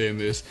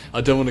understand this.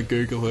 I don't want to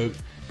Google it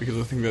because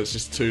I think that's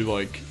just too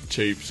like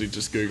cheap to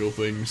just Google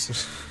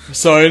things.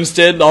 So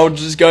instead, I'll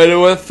just go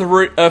to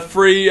a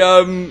free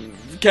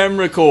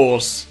camera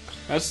course.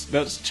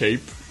 That's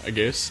cheap, I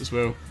guess, as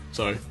well.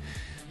 So,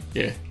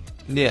 yeah.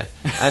 Yeah,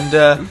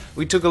 and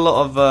we took a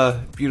lot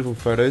of beautiful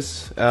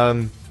photos.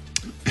 I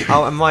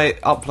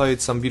might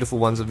upload some beautiful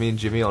ones of me and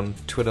Jimmy on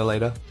Twitter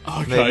later.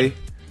 Okay. Maybe.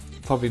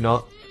 Probably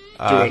not.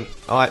 Do it.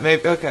 Alright,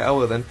 maybe. Okay, I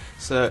will then.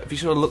 So be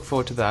sure to look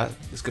forward to that.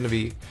 It's going to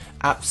be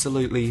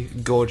absolutely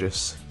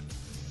gorgeous.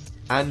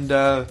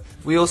 And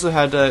we also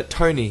had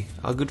Tony,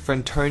 our good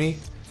friend Tony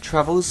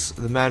Travels,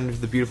 the man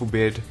with the beautiful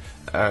beard,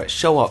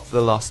 show up for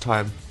the last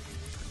time.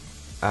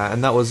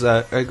 And that was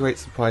a great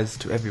surprise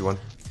to everyone.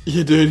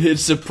 Yeah, dude, it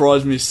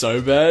surprised me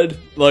so bad.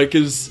 Like,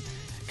 cause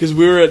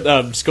we were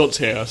at Scott's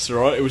house,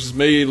 right? It was just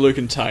me, Luke,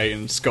 and Tay,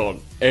 and Scott,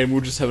 and we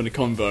were just having a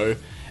convo.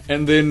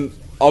 And then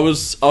I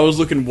was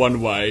looking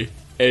one way,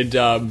 and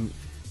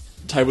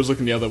Tay was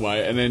looking the other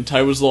way. And then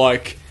Tay was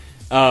like,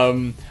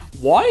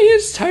 "Why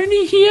is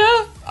Tony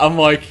here?" I'm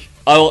like,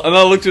 I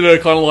looked at her,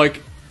 kind of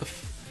like,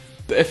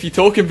 "The f you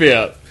talking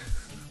about?"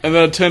 And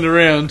then I turned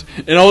around,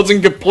 and I was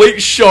in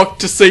complete shock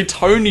to see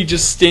Tony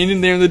just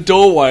standing there in the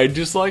doorway,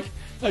 just like,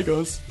 "Hey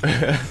guys."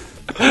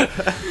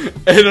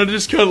 And I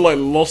just kind of like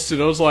lost it.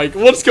 I was like,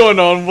 "What's going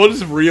on? What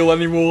is real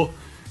anymore?"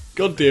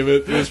 God damn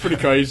it! It was pretty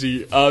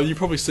crazy. You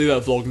probably see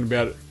that vlog in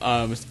about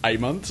 8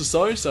 months or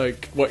so. So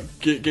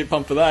get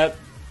pumped for that.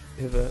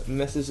 You have a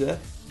message there?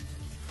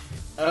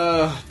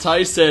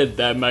 Tay said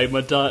that made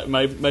my day,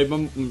 made my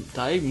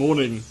day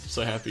morning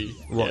so happy.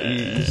 What,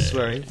 Yeah. you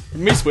swearing?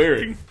 Me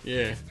swearing,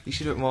 yeah. You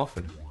should do it more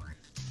often.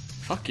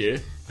 Fuck yeah.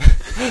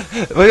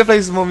 We're gonna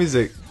play some more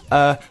music.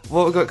 What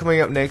we've got coming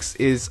up next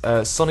is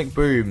Sonic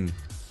Boom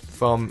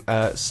from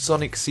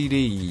Sonic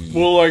CD.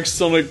 More like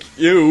Sonic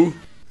U.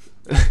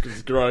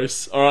 It's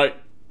gross. Alright,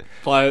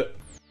 play it.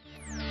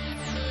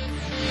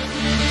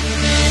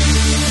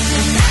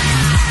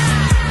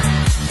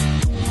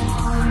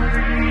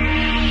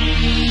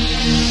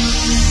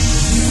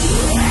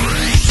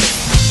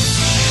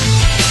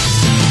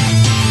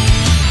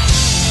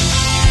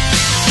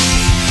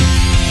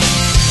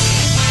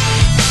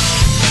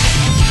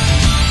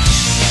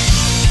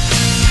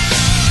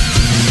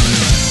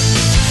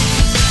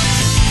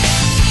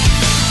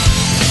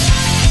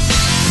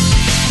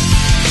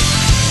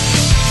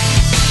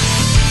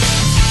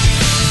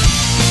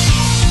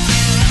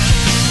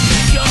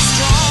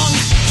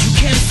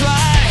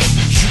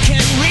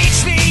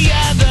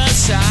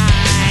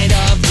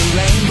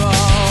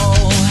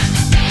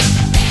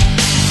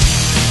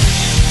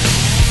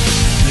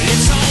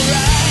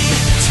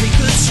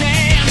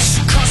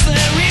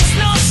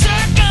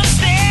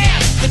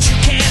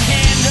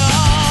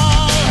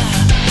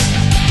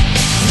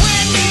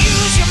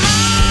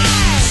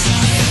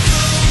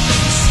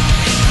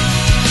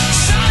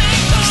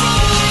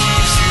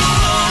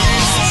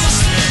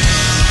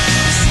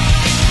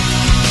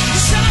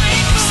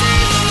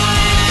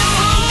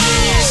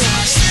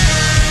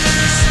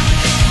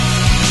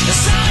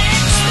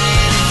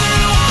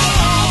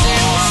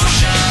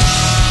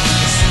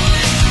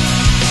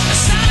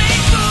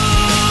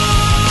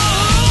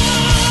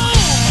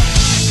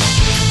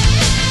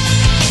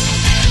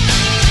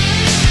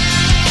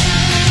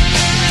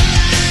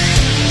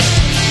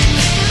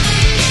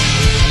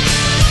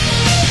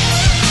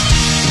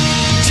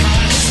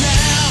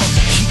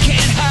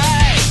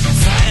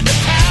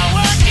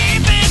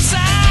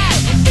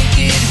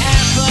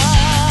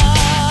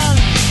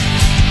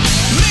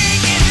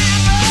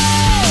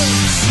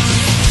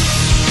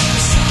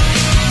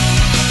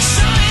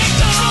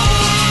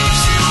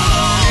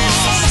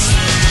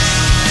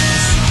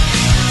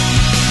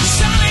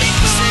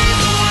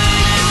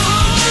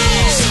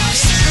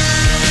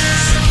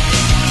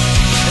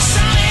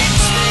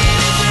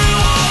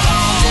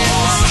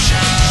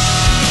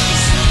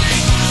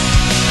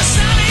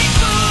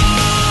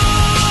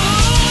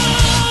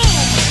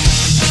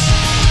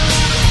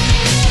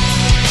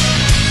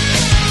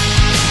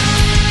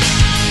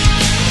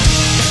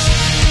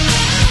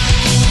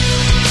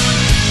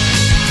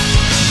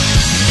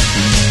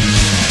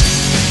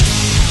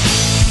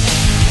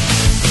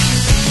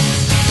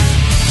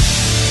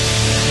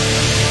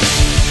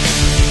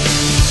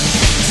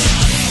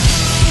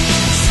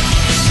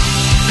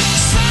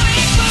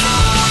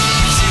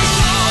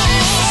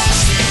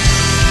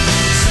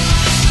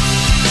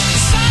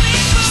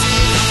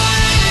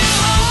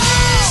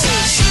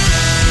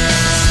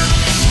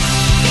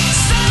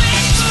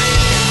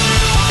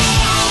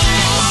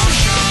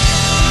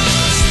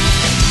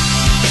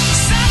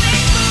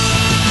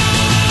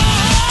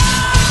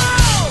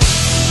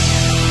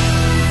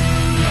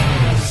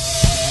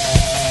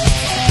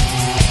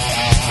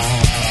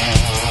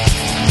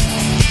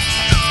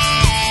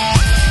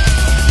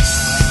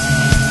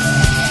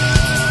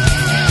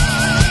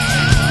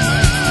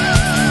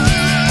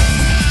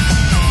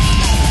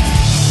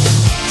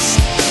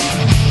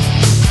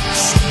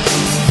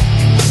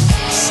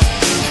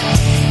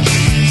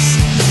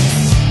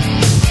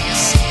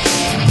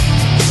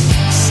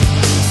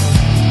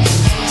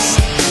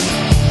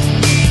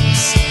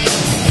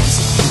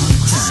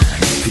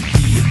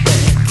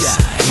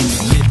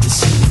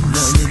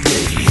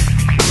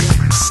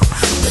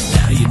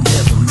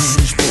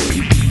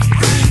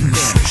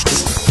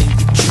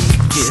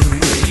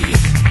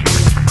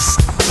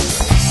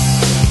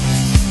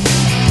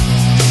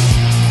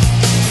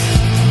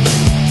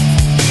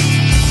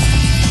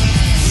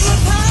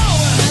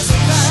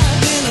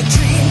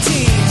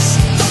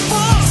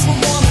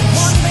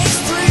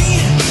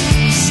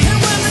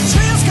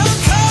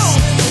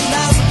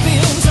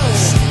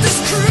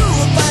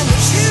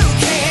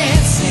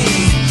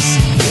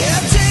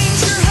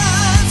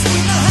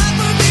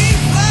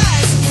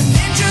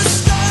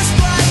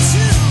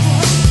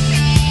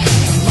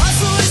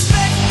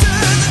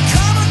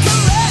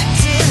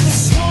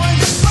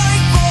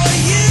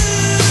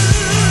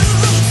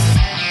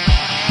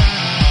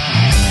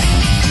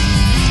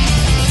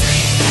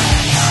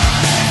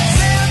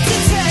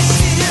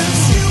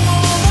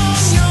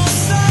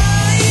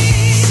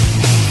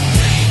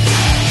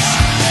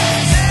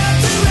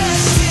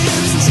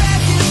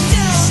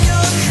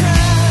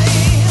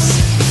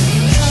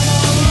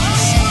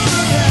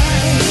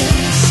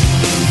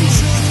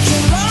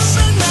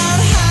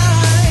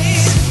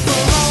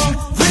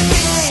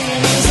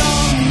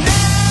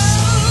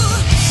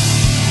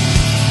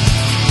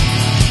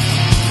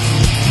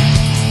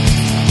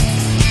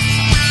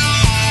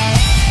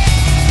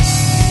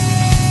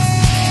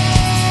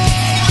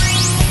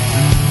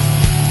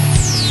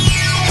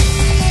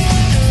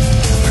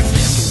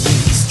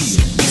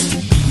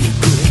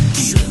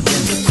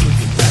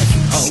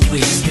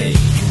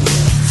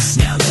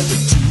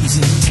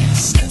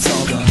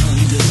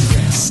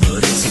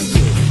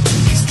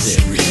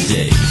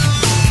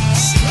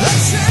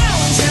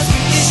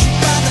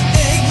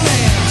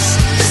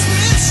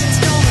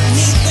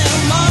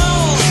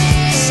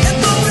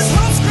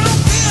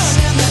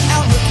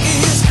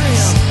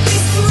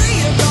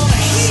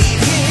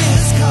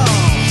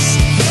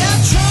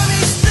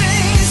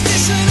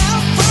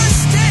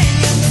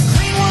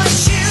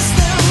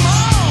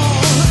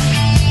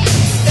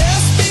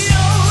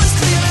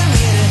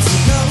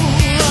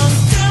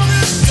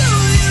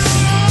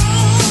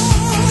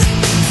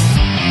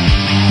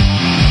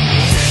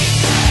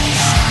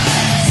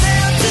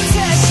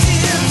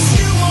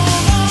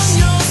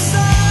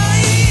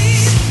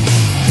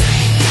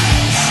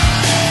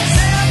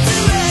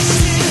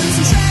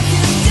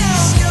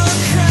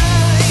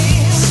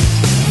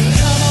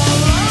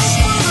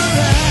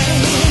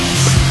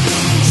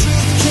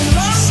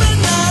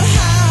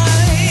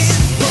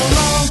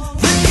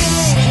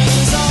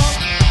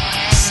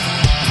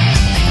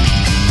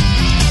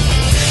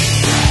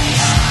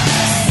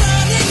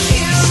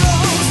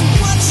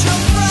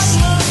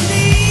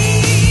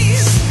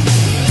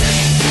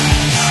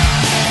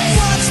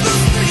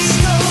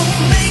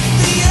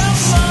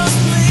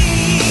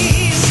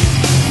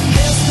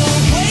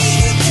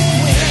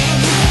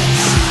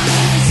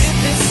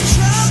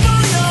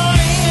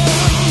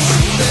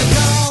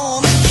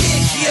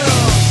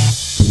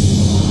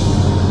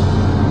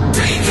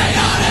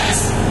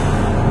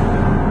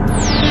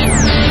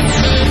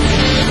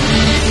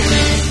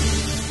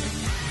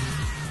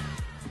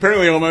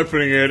 Apparently, I'm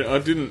opening it. I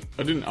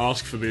didn't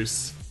ask for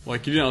this.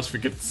 Like, he didn't ask for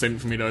consent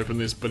for me to open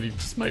this, but he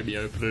just made me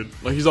open it.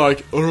 Like, he's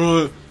like,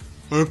 alright,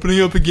 opening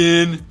up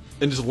again,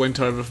 and just leant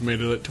over for me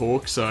to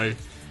talk, so...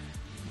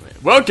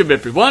 Welcome,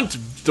 everyone, to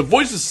the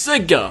Voice of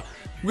Sega,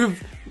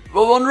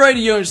 on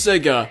Radio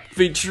Sega,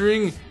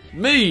 featuring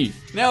me,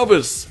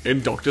 NALBIS,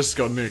 and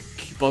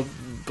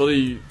DrScottnik.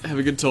 Bloody have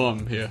a good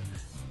time here.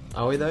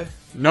 Are we though?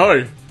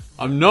 No,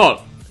 I'm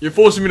not. You're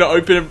forcing me to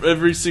open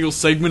every single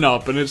segment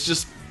up, and it's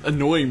just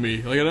annoying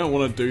me. Like, I don't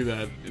want to do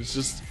that. It's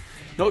just...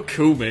 Not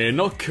cool, man.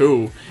 Not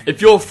cool.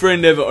 If your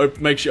friend ever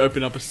makes you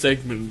open up a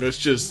segment, that's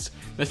just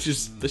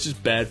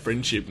bad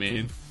friendship,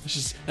 man.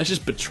 That's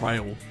just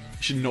betrayal. You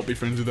should not be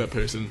friends with that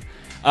person.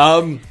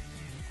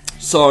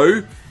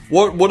 So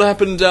what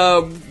happened?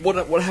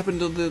 What happened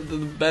to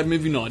the bad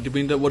movie night? Did we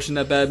end up watching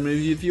that bad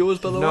movie of yours?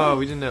 By the way, No,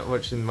 we didn't end up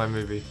watching my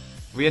movie.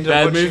 We ended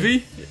up bad watching...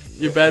 movie.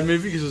 Your bad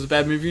movie because it was a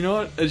bad movie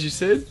night, as you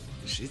said.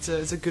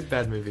 It's a good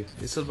bad movie.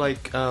 It's sort of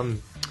like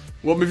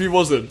What movie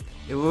was it?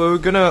 we were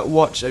gonna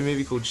watch a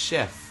movie called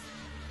Chef,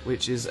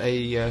 which is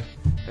a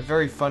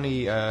very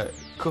funny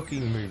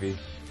cooking movie.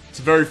 It's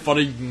a very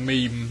funny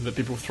meme that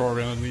people throw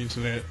around on the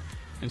internet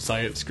and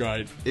say it's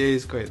great. It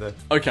is great though.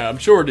 Okay, I'm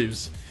sure it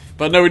is.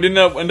 But no, we didn't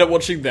end up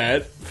watching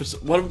that.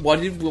 Why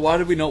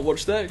did we not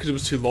watch that? Because it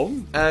was too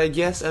long?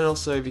 Yes, and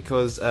also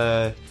because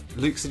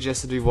Luke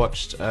suggested we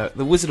watched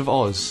The Wizard of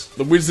Oz.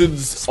 The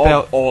Wizards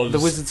Spelled- of Oz. The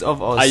Wizards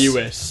of Oz.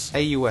 AUS.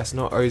 AUS,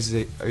 not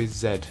OZ,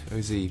 OZ.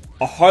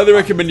 I highly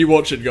recommend you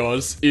watch it,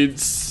 guys.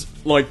 It's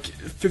like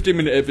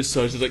 15-minute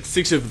episodes. There's like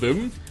 6 of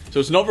them. So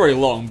it's not very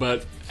long,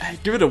 but hey,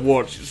 give it a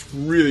watch. It's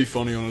really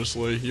funny,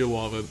 honestly. You'll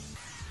love it.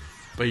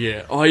 But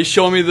yeah, he's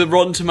showing me the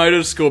Rotten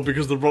Tomatoes score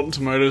because the Rotten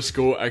Tomatoes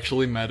score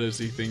actually matters,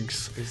 he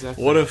thinks.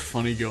 Exactly. What a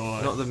funny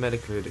guy. Not the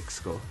Metacritic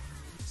score.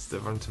 It's the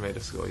Rotten Tomato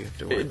score you have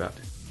to worry about.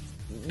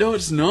 No,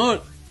 it's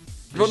not.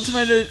 Rotten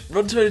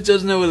Tomatoes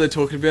doesn't know what they're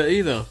talking about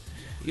either.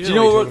 You Do know you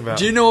know what you're what? talking about.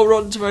 Do you know what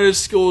Rotten Tomatoes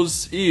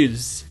scores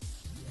is?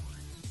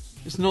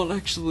 It's not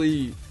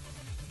actually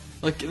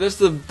like that's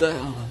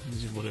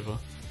whatever.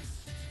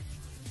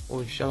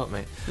 Oh, shut up,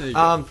 mate. There you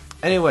go.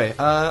 Anyway,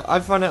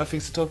 I've run out of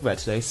things to talk about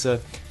today, so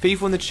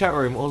people in the chat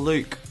room, or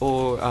Luke,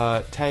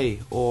 or Tay,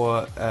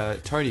 or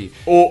Tony.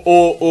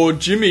 Or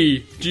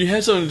Jimmy, do you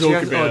have something to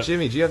talk about? Oh,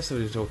 Jimmy, do you have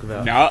something to talk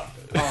about? Nah.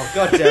 Oh,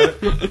 god damn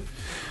it.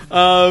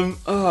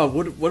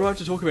 What do I have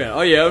to talk about?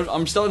 Oh yeah,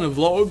 I'm starting a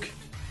vlog.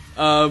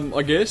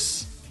 I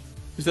guess.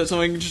 Is that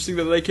something interesting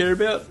that they care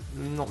about?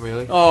 Not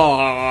really.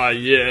 Oh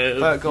yeah,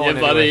 But go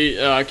on buddy.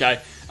 Okay.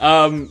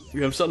 Yeah,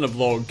 I'm starting a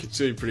vlog. It's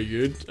doing pretty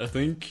good, I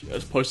think. I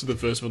posted the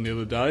first one the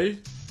other day.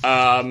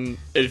 And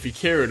if you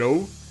care at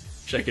all,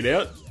 check it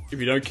out. If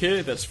you don't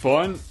care, that's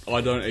fine.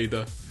 I don't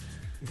either.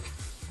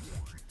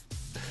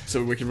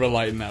 So we can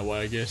relate in that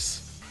way, I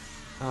guess.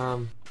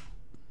 Come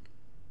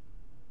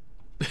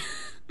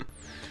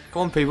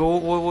on, people.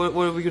 What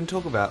are we going to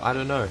talk about? I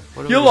don't know.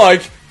 You're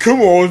like,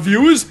 come on,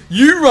 viewers,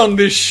 you run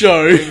this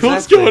show.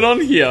 What's Exactly. going on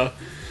here?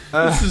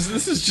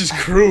 This is just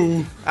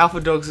cruel.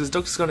 Alpha Dog says,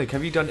 DrScottnik,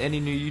 have you done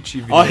any new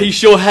YouTube videos? Oh, he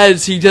sure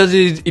has. He did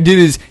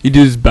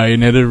his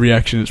Bayonetta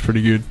reaction. It's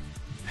pretty good.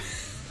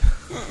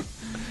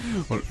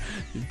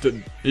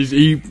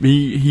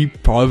 He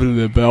privated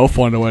it, but I'll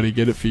find a way to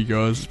get it for you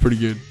guys. It's pretty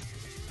good.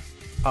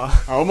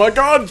 Oh my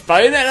God, it's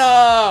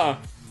Bayonetta!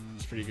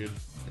 It's pretty good.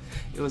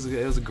 It was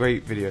a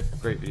great video.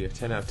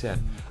 10 out of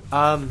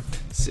 10.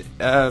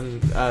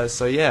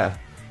 So yeah.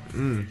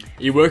 Are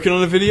you working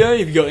on a video?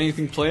 Have you got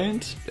anything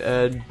planned?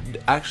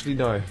 Actually,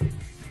 no.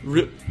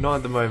 Not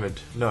at the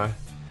moment. No.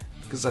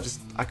 Because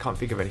I can't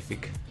think of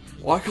anything.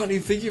 Why can't you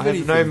think of I have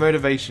anything? no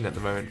motivation at the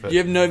moment. But You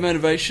have no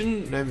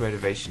motivation? no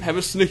motivation. Have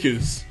a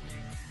Snickers.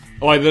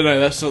 Oh wait, no,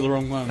 that's not the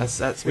wrong one.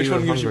 That's Which me one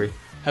when gives hungry. you?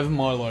 Have a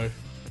Milo.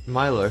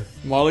 Milo.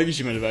 Milo gives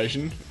you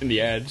motivation in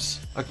the ads.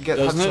 I can have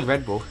Doesn't some it?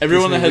 Red Bull.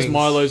 Everyone that Gives has me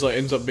wings. Milos like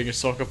ends up being a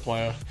soccer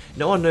player.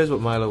 No one knows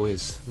what Milo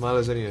is.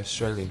 Milo's only an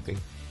Australian thing,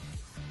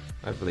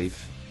 I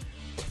believe.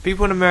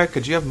 People in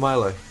America, do you have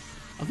Milo?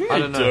 I think I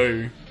they don't know.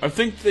 do. I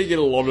think they get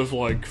a lot of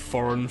like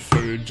foreign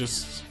food.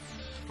 Just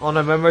Oh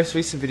no, my most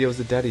recent video was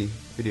the daddy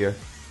video.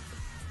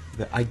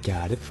 I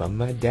got it from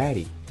my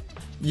daddy.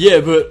 yeah,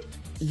 but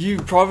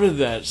you privated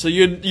that. So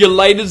your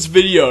latest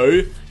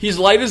video, his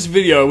latest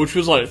video, which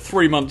was like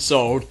 3 months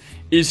old,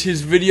 is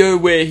his video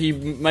where he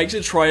makes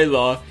a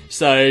trailer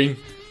saying,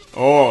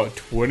 "Oh,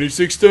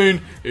 2016,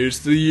 it's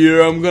the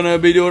year I'm gonna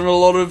be doing a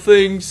lot of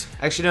things."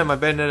 Actually, no, my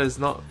Bayonetta is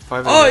not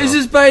private. Oh, is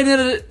this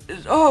Bayonetta?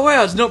 Oh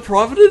wow, it's not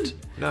privated.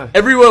 No.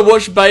 Everyone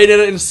watch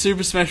Bayonetta and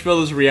Super Smash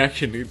Bros.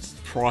 Reaction. It's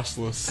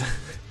priceless.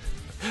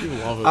 You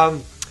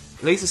love it.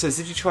 Lisa says,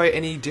 did you try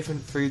any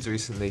different foods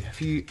recently? Have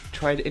you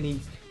tried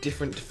any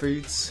different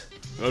foods?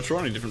 Did I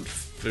try any different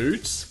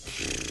foods?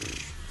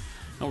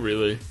 Not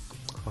really.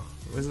 Oh,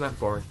 isn't that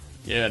boring?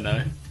 Yeah,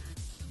 no.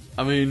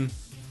 I mean,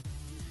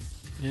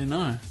 yeah,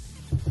 no.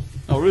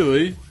 Not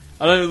really.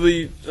 I don't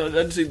eat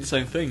the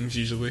same things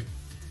usually.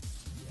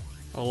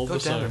 I love the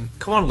God damn it. same.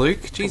 Come on,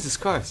 Luke. Jesus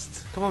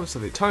Christ. Come on with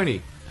something.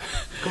 Tony.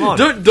 Come on.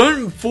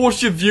 Don't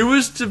force your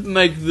viewers to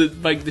make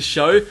the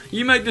show.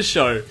 You make the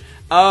show.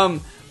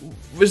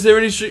 Was there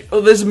any?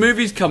 There's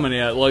movies coming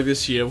out like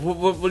this year.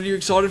 What are you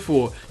excited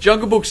for?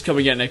 Jungle Book's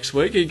coming out next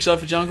week. Are you excited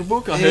for Jungle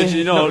Book? I heard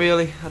you not. Not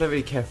really. I don't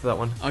really care for that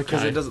one. Okay.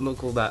 Because it doesn't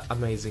look all that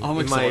amazing, I'm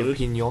in excited. my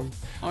opinion.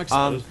 I'm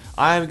excited.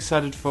 I am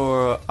excited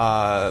for,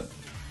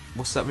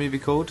 what's that movie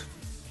called?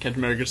 Captain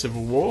America: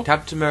 Civil War.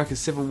 Captain America: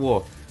 Civil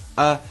War.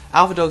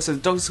 Alpha Dog says,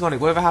 DrScottnik,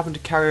 whatever happened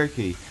to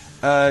karaoke?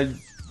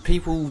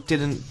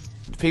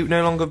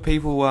 No longer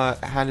people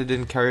handed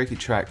in karaoke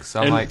tracks.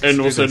 I'm and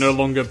also no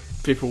longer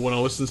people want to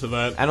listen to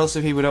that. And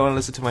also people don't want to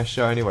listen to my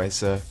show anyway,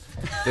 so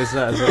there's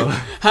that as well.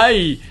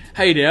 Hey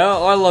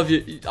now, I love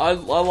you. I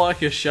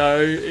like your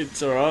show.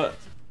 It's alright.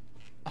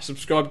 I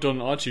subscribed on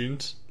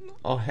iTunes.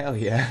 Oh, hell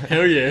yeah.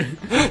 Hell yeah.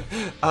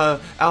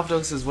 Alpha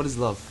Dog says, what is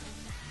love?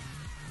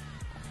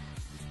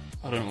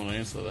 I don't want to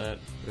answer that.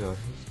 Yeah,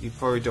 you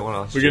probably don't want to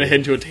ask. We're gonna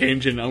head into a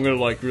tangent. I'm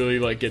gonna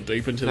really get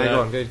deep into that.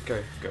 Go on,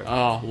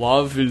 go.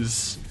 Love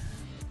is.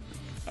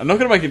 I'm not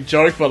gonna make a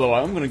joke, by the way.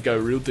 I'm gonna go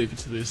real deep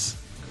into this.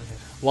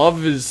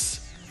 Love is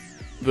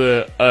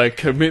the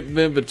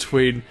commitment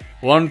between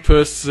one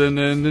person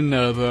and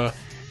another,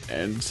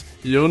 and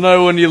you'll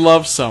know when you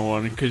love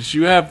someone because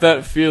you have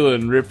that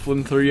feeling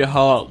rippling through your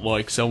heart,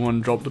 like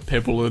someone dropped a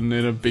pebble in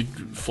a big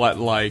flat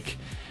lake.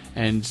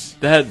 And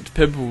that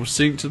pebble will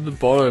sink to the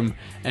bottom,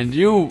 and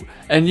you'll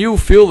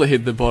feel it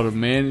hit the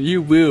bottom, man.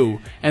 You will,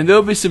 and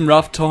there'll be some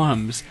rough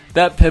times.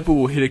 That pebble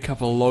will hit a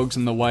couple of logs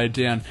on the way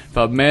down,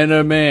 but man,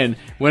 oh man,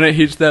 when it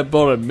hits that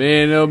bottom,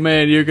 man, oh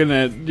man, you're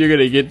gonna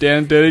get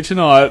down dirty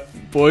tonight,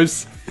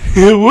 boys.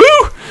 Woo!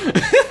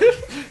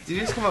 Did you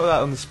just come up with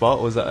that on the spot,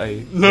 or was that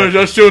a... No,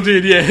 I sure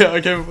did. Yeah, I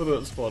came up with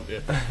that spot.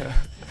 Yeah,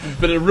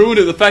 but it ruined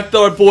it. The fact that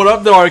I brought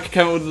up that I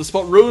came up with the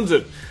spot ruins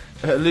it.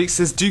 Luke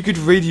says, do good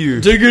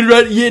radio. Do good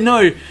radio? Yeah,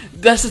 no.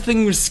 That's the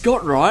thing with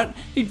Scott, right?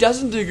 He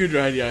doesn't do good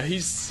radio.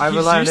 I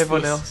rely on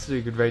everyone else to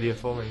do good radio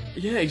for me.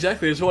 Yeah,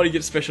 exactly. That's why he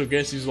gets special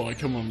guests. He's like,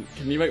 come on,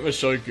 can you make my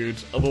show good?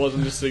 Otherwise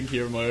I'm just sitting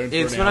here on my own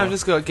It's for an when hour. I've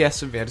just got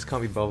guests with me, I just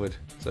can't be bothered.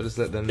 So I just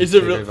let them... Is it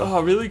take really? over.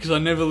 Oh, really? Because I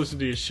never listen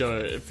to your show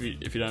if you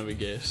don't have a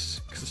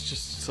guest. Because it's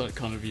just like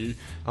kind of you.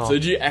 Oh. So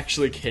do you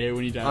actually care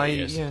when you don't have a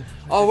guest? Yeah.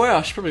 Oh, wow.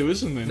 I should probably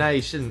listen then. No,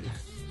 you shouldn't.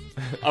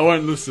 I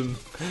won't listen.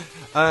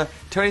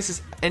 Tony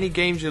says, any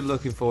games you're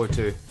looking forward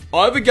to?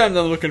 I have a game that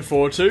I'm looking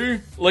forward to.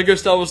 Lego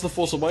Star Wars: The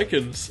Force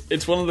Awakens.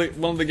 It's one of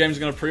the games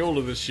I'm going to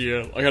pre-order this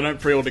year. Like, I don't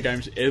pre-order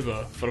games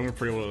ever, but I'm going to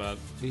pre-order that.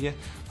 Yeah.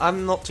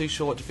 I'm not too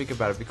sure what to think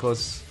about it,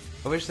 because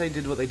I wish they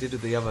did what they did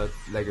with the other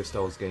Lego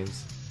Star Wars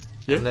games.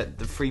 Yeah? And let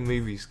the 3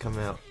 movies come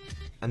out,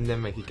 and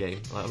then make a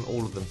game. Like, on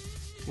all of them.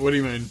 What do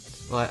you mean?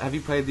 Like, have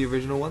you played the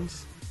original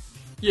ones?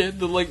 Yeah,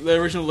 the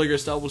original Lego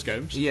Star Wars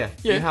games. Yeah.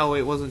 Yeah. You know how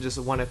it wasn't just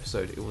 1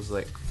 episode, it was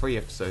like 3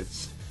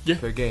 episodes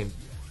per game.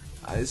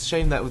 It's a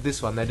shame that with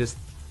this one, they're just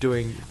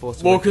doing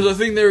Force Well, Awakens. because I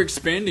think they're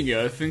expanding it.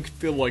 I think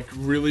they're like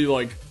really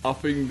like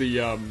upping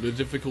the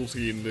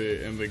difficulty in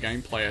the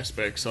gameplay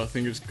aspects. So I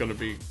think it's gonna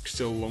be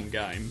still a long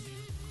game.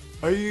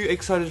 Are you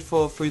excited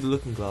for Through the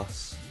Looking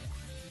Glass?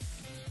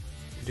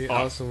 Do you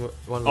Alison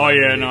one Oh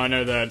yeah, no, I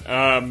know that.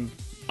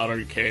 I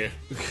don't care.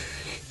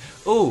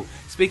 Oh,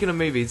 speaking of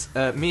movies,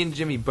 me and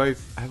Jimmy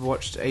both have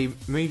watched a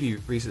movie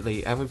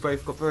recently, and we've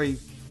both got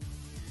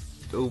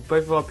both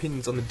of our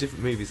opinions on the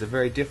different movies are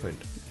very different.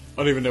 I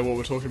don't even know what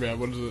we're talking about.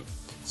 What is it?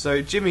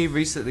 So Jimmy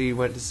recently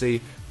went to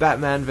see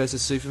Batman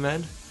vs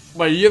Superman.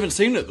 Wait, you haven't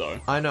seen it though.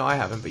 I know I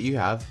haven't, but you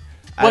have.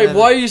 Wait, And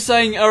why are you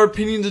saying our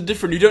opinions are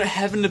different? You don't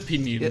have an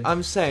opinion.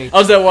 I'm saying.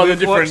 Oh, is that why they're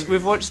different?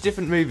 We've watched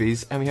different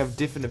movies, and we have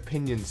different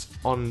opinions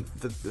on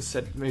the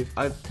said movie.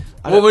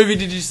 What movie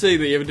did you see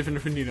that you have a different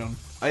opinion on?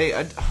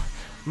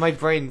 My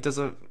brain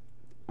doesn't.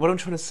 What I'm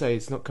trying to say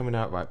is not coming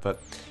out right,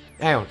 but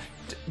hang on.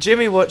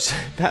 Jimmy watched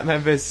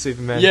Batman vs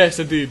Superman. Yes,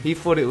 I did. He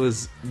thought it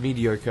was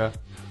mediocre.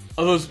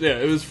 I thought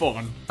it was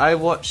fun. I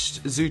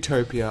watched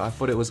Zootopia. I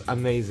thought it was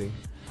amazing.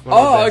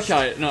 Oh,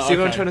 okay. No, see what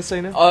I'm okay. trying to say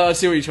now? I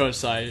see what you're trying to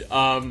say.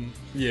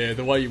 Yeah,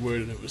 the way you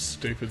worded it was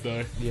stupid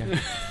though. Yeah,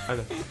 I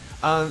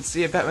know. So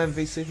yeah, Batman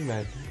v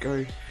Superman.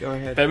 Go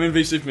ahead. Batman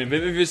v Superman.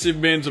 Batman v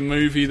Superman's a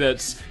movie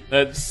that's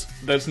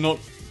not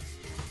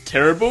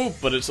terrible,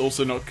 but it's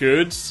also not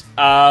good.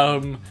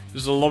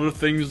 There's a lot of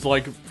things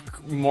like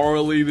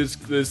morally.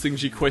 There's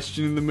things you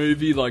question in the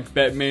movie, like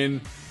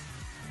Batman,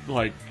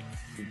 like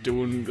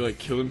doing like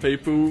killing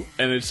people,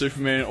 and then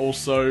Superman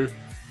also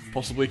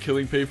possibly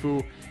killing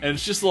people, and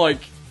it's just like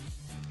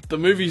the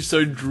movie's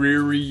so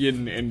dreary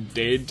and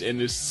dead, and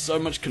there's so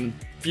much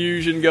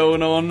confusion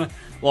going on.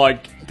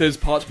 Like there's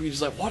parts where you're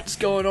just like, what's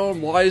going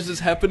on? Why is this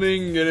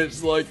happening? And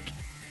it's like,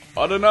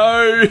 I don't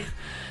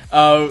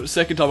know.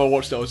 Second time I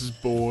watched it, I was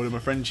just bored, and my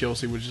friend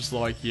Chelsea was just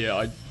like,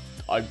 yeah,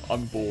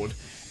 I'm bored,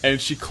 and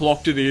she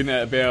clocked it in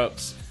at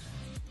about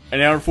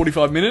an hour and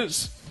 45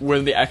 minutes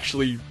when they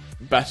actually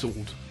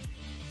battled.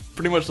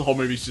 Pretty much the whole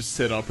movie's just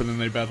set up, and then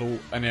they battle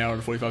an hour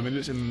and 45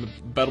 minutes, and then the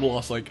battle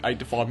lasts like 8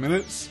 to 5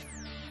 minutes,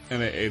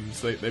 and it ends.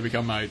 They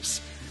become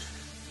mates.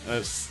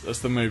 That's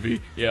the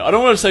movie. Yeah, I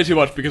don't want to say too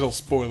much because I'll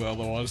spoil it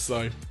otherwise.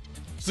 So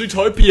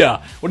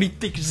Zootopia. What do you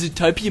think of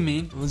Zootopia,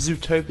 man?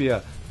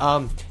 Zootopia,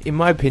 in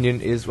my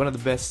opinion, is one of the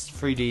best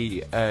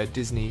 3D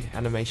Disney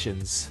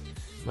animations.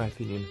 In my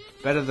opinion,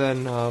 better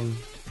than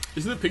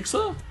Isn't it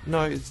Pixar?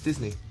 no, it's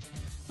Disney.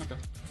 Okay.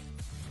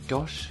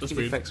 Gosh, That's the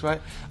weird. effects,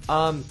 right?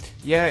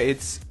 Yeah,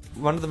 it's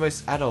one of the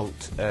most adult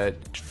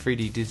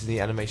 3D Disney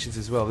animations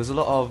as well. There's a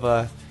lot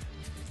of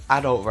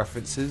adult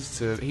references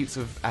to heaps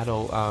of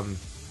adult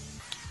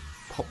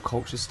pop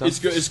culture stuff.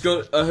 It's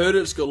got. I heard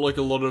it's got like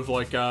a lot of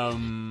like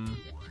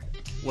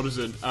what is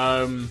it?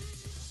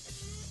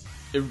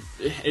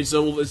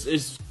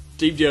 It's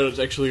deep down. It's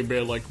actually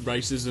about like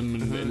racism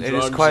and it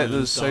drugs. is quite and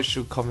the stuff.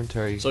 social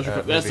commentary.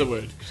 That's the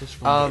movie.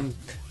 word.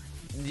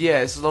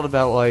 Yeah, it's a lot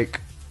about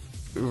like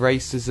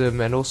racism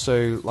and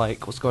also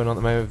like what's going on at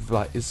the moment with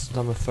like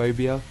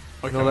Islamophobia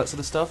and all Okay. that sort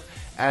of stuff.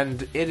 And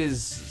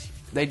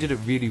they did it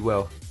really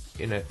well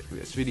in it.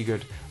 It's really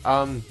good.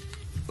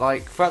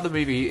 Like throughout the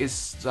movie,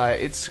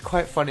 it's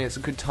quite funny. It's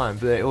a good time,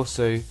 but it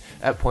also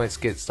at points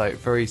gets like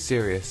very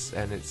serious,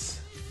 and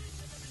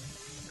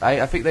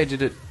I think they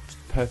did it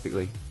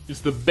perfectly.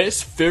 It's the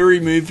best fairy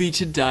movie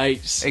to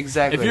date.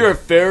 Exactly. If you're a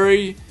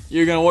fairy,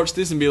 you're gonna watch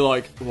this and be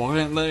like,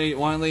 why aren't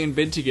they in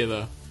bed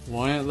together?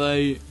 Why aren't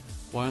they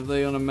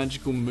on a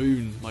magical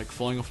moon, like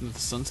flying off into the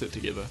sunset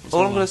together? What's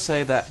All going I'm going on? to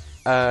say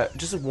that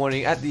just a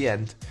warning at the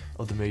end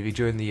of the movie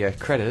during the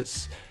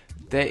credits,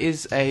 there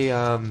is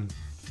a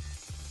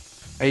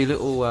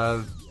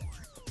little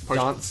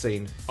dance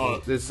scene.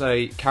 Oh. There's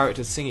a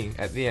character singing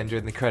at the end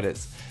during the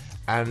credits,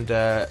 and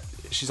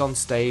she's on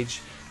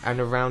stage, and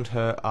around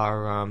her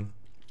are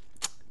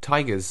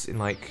tigers in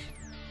like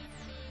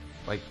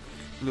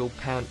little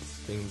pants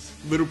things.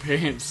 Little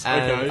pants.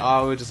 And Okay.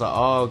 I was just like,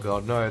 oh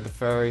god, no, the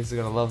furries are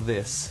gonna love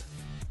this.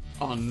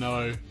 Oh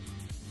no.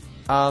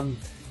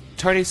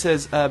 Tony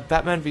says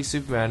Batman v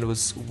Superman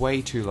was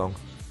way too long.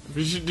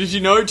 Did you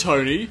know,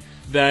 Tony,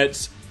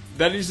 that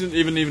isn't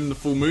even the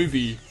full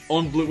movie?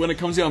 When it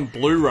comes out on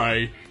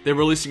Blu-ray, they're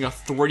releasing a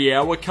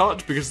 3-hour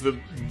cut because the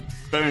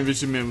Batman v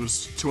Superman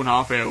was 2.5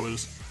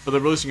 hours, but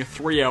they're releasing a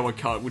 3-hour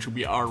cut which will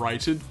be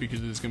R-rated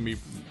because there's going to be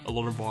a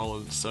lot of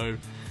violence. So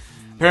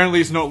apparently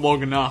it's not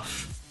long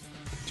enough.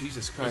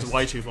 Jesus It Christ. was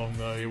way too long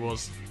though. It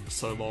was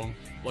so long.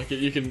 Like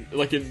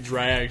it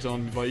drags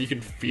on. Like you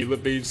can feel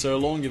it being so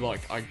long. You're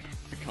like, I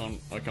can't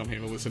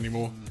handle this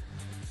anymore.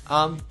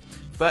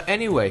 But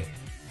anyway,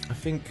 I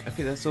think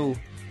that's all to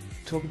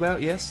talk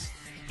about. Yes.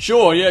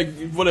 Sure, yeah,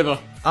 whatever.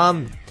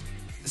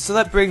 So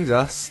that brings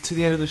us to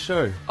the end of the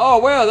show. Oh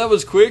wow, that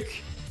was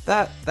quick.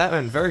 That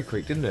went very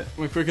quick, didn't it?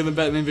 We're quicker than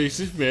Batman v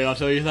Superman, I'll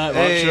tell you that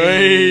much.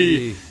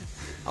 Hey! Hey.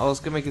 I was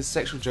gonna make a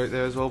sexual joke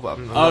there as well, but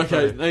I'm not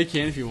Okay, gonna. you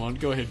can if you want.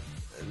 Go ahead.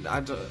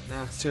 I don't.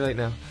 Nah, it's too late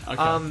now.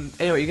 Okay.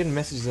 Anyway, you're getting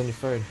messages on your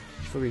phone. You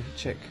should probably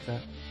check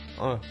that.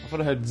 Oh, I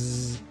thought I heard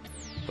zzz,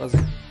 buzzing.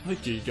 I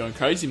think you're going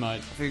crazy, mate. I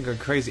think I'm going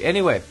crazy.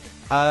 Anyway,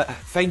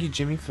 thank you,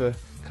 Jimmy, for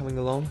coming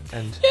along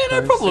and. Yeah, no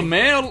hosting. problem,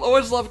 man. I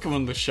always love coming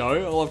on the show.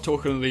 I love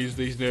talking to these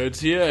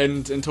nerds here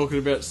and talking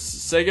about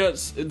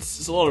Sega.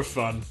 It's a lot of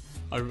fun.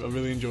 I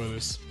really enjoy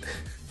this.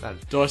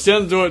 Do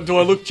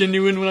I look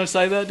genuine when I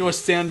say that? Do I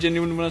sound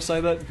genuine when I say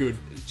that? Good.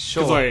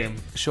 Sure. Because I am.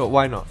 Sure,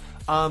 why not?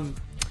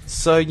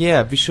 So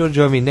yeah, be sure to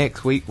join me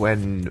next week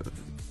when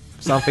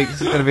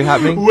something's going to be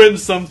happening. When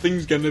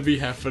something's going to be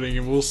happening,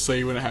 and we'll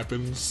see when it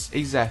happens.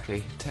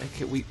 Exactly.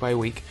 Take it week by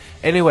week.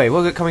 Anyway,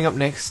 what we've got coming up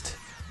next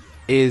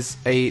is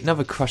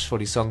another Crush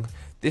 40 song.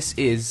 This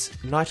is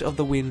Night of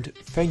the Wind.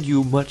 Thank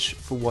you much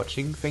for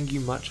watching. Thank you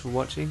much for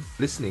watching.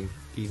 Listening.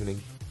 Not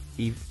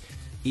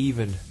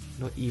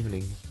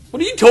evening. What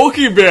are you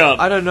talking about?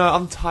 I don't know.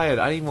 I'm tired.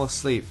 I need more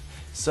sleep.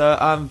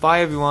 So,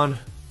 bye everyone.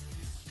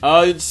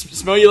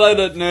 Smell you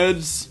later,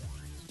 nerds.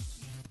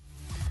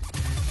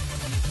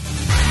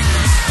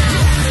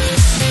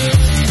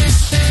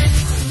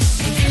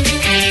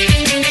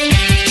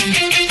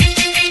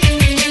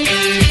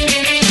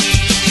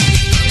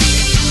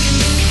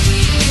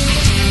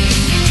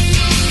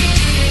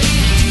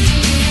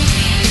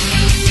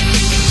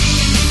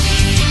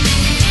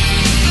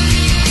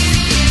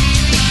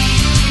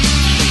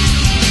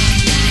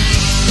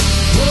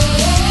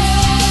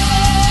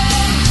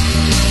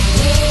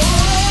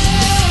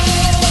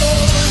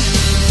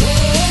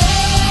 Oh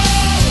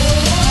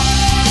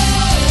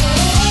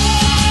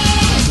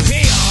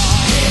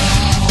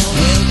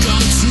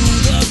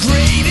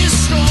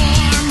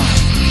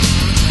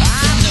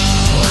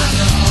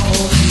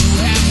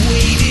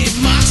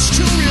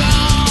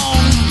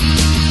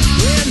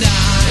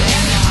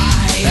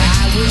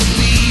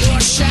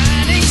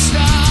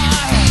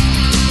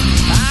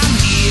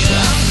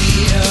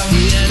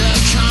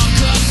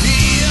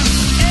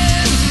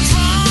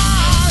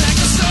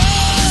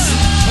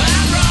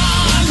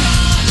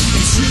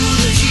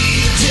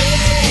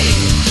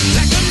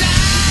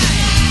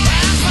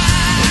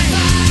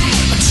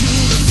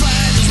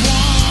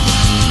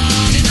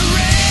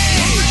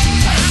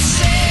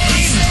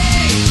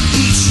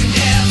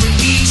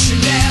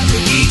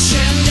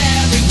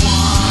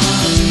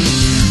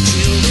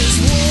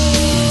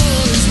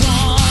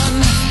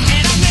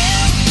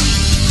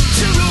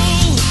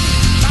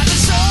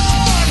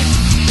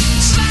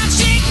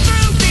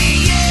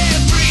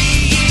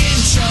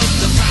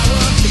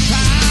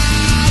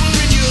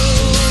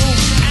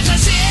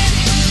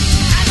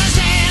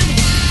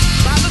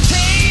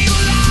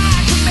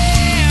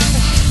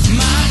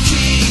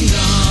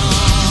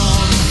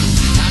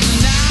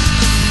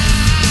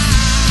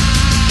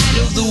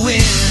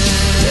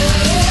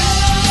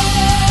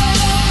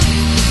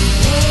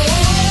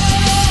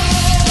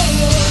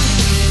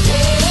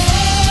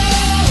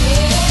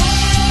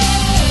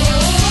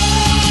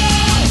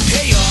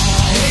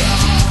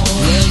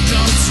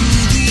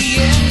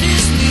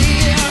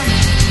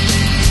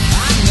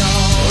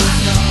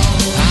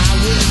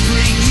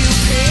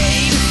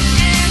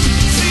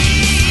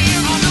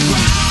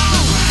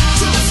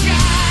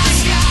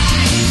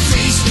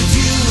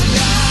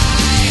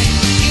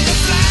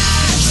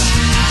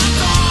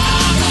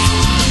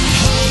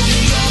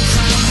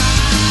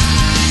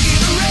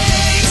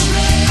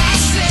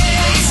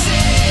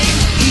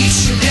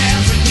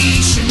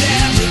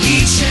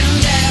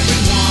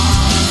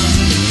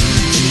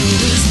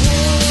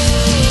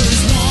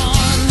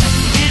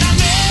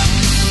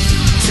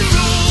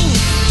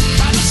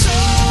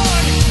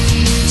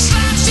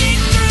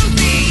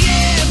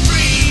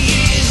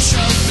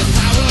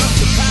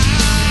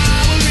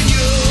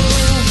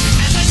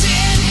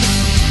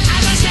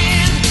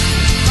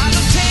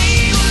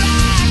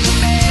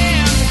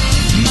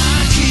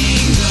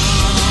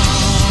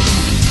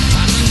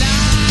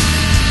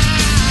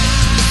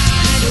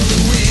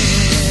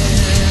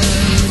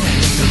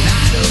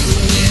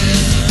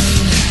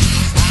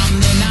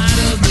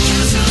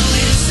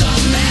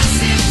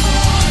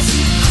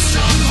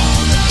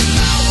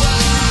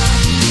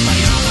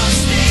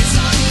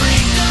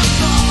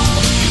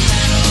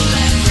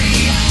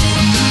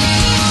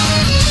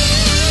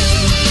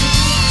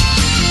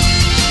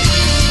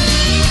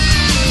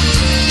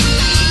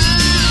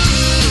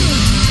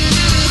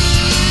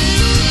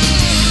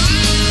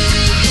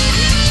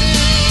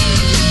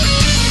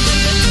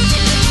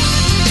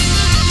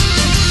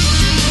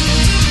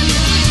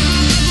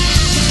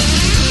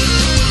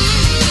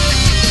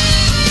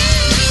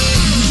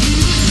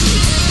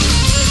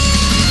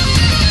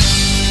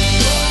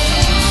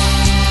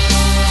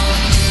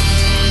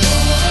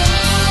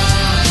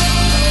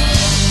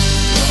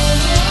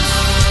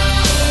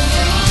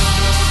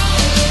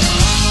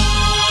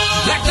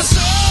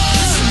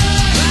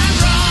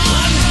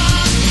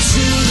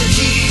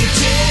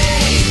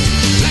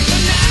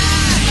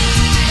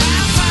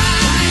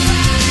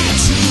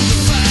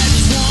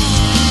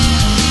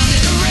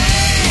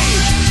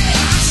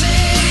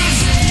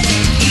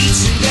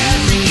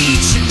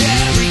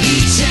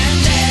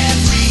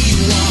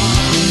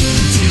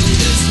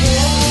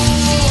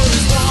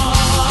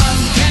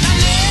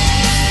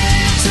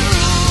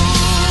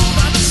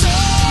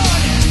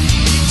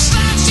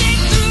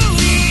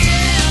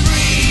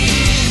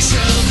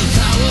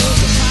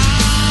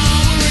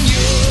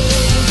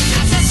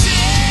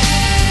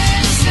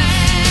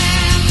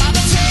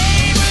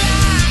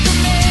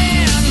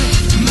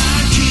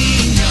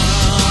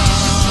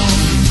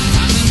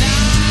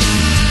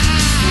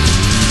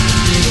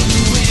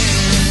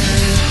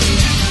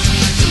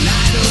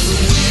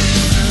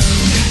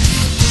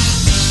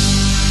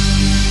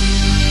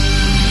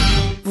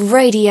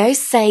Radio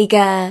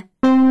Sega.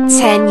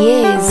 10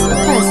 years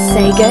plus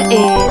Sega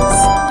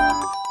is.